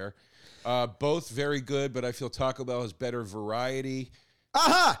that's fair. Both very good, but I feel Taco Bell has better variety.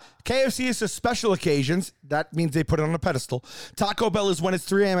 Aha! KFC is for special occasions. That means they put it on a pedestal. Taco Bell is when it's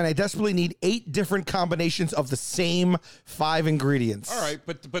 3 a.m. and I desperately need 8 different combinations of the same 5 ingredients. All right,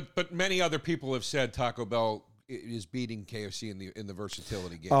 but many other people have said Taco Bell is beating KFC in the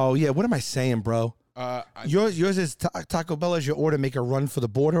versatility game. Oh, yeah. What am I saying, bro? Yours is Taco Bell as your order, make a run for the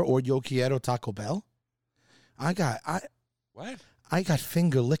border, or Yo Quiero Taco Bell? I got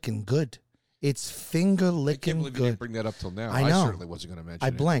finger licking good. It's finger I can't licking believe you good. didn't bring that up till now. I know. certainly wasn't going to mention I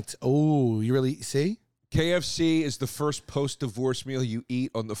it. blanked. Oh, you really see? KFC is the first post-divorce meal you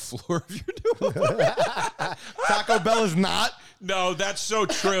eat on the floor of your new home. Taco Bell is not. No, that's so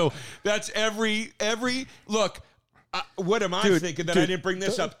true. That's every look. What am I Dude, thinking that I dude. didn't bring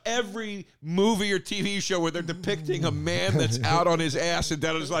this up? Every movie or TV show where they're depicting a man that's out on his ass and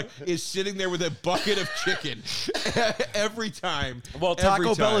that is sitting there with a bucket of chicken every time. Well, Every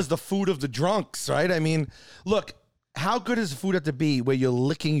Taco Bell time. is the food of the drunks, right? I mean, look, how good does food have to be where you're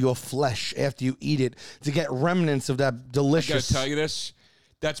licking your flesh after you eat it to get remnants of that I gotta delicious? tell you this.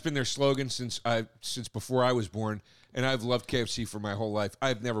 That's been their slogan since before I was born, and I've loved KFC for my whole life.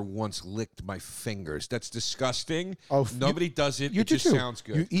 I've never once licked my fingers. That's disgusting. Oh, Nobody does it. You It do just too. sounds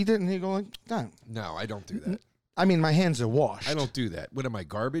good. You eat it and you go like, no. No, I don't do that. I mean, my hands are washed. I don't do that. What am I,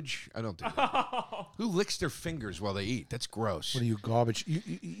 garbage? I don't do that. Who licks their fingers while they eat? That's gross. What are you, garbage?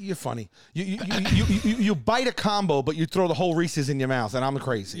 You're funny. You bite a combo, but you throw the whole Reese's in your mouth, and I'm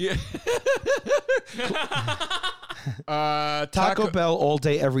crazy. Yeah. Taco Bell all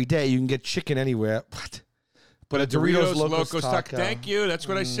day, every day. You can get chicken anywhere. What? But a Doritos Locos Taco. Taco. Thank you. That's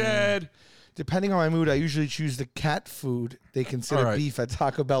what I said. Depending on my mood, I usually choose the cat food they consider All right. beef at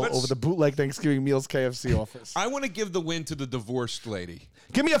Taco Bell Let's- over the bootleg Thanksgiving meals KFC offers. I want to give the win to the divorced lady.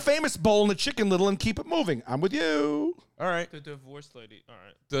 Give me a famous bowl and a chicken little and keep it moving. I'm with you. All right. The divorced lady. All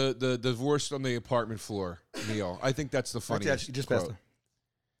right. The divorced on the apartment floor meal. I think that's the funniest. You just quote. passed her.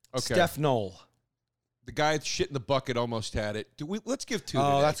 Okay. Steph Knoll. The guy that shit in the bucket almost had it. Let's give 2 Oh,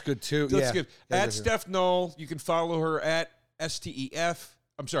 today. that's good too. Let's yeah. give Yeah, at yeah. Steph Knoll. You can follow her at STEF.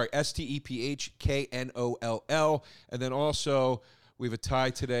 I'm sorry, STEPHKNOLL. And then also we have a tie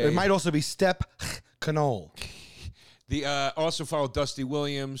today. It might also be Step Knoll. Also follow Dusty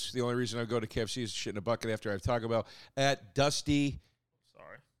Williams. The only reason I go to KFC is to shit in a bucket after I have Taco Bell. At Dusty.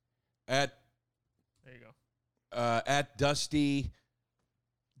 Sorry. At at Dusty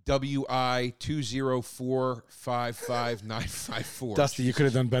WI204555954. Dusty, you could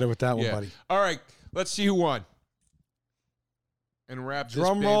have done better with that one, Yeah. buddy. All right, let's see who won. And wrap this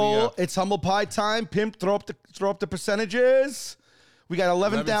Drum baby roll. up. It's humble pie time. Pimp, throw up the percentage. We got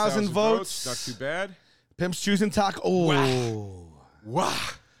 11,000 votes. Not too bad. Pimp's choosing taco. Oh. Wow.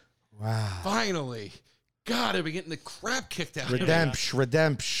 Wow. Finally. God, I've been getting the crap kicked out of me. Redemption.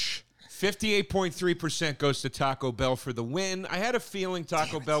 58.3% goes to Taco Bell for the win. I had a feeling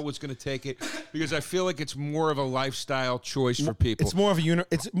Taco Bell was going to take it because I feel like it's more of a lifestyle choice for people. It's more of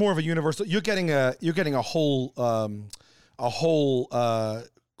a universal. You're getting a whole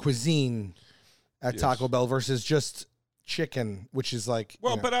cuisine at Taco Bell versus just chicken, which is like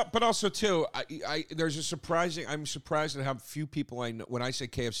Well, but also too, I'm surprised at how few people I know. When I say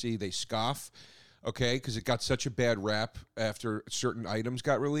KFC, they scoff. Okay, because it got such a bad rap after certain items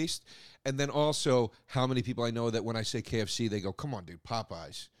got released, and then also how many people I know that when I say KFC, they go, "Come on, dude,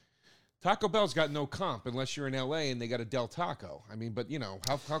 Popeyes." Taco Bell's got no comp unless you're in LA and they got a Del Taco. I mean, but you know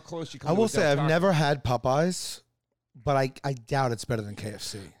how close you come. I will to a Del say I've Taco. never had Popeyes, but I doubt it's better than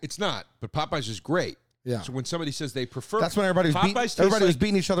KFC. It's not, but Popeyes is great. Yeah. So when somebody says they prefer, That's when everybody was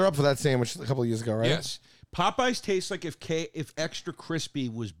beating each other up for that sandwich a couple of years ago, right? Yes, Popeyes tastes like if extra crispy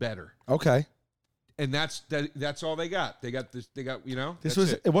was better. Okay. And that's all they got. They got this. They got This that's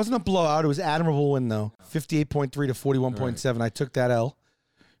was it. it wasn't a blowout. It was an admirable win though. 58.3 to 41.7. I took that L.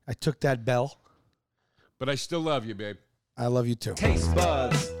 I took that bell. But I still love you, babe. I love you too. Taste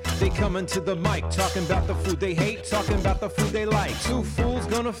buds, they coming to the mic, talking about the food they hate, talking about the food they like. Two fools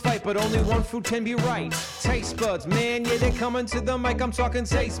gonna fight, but only one food can be right. Taste buds, man, yeah, they coming to the mic. I'm talking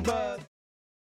taste buds.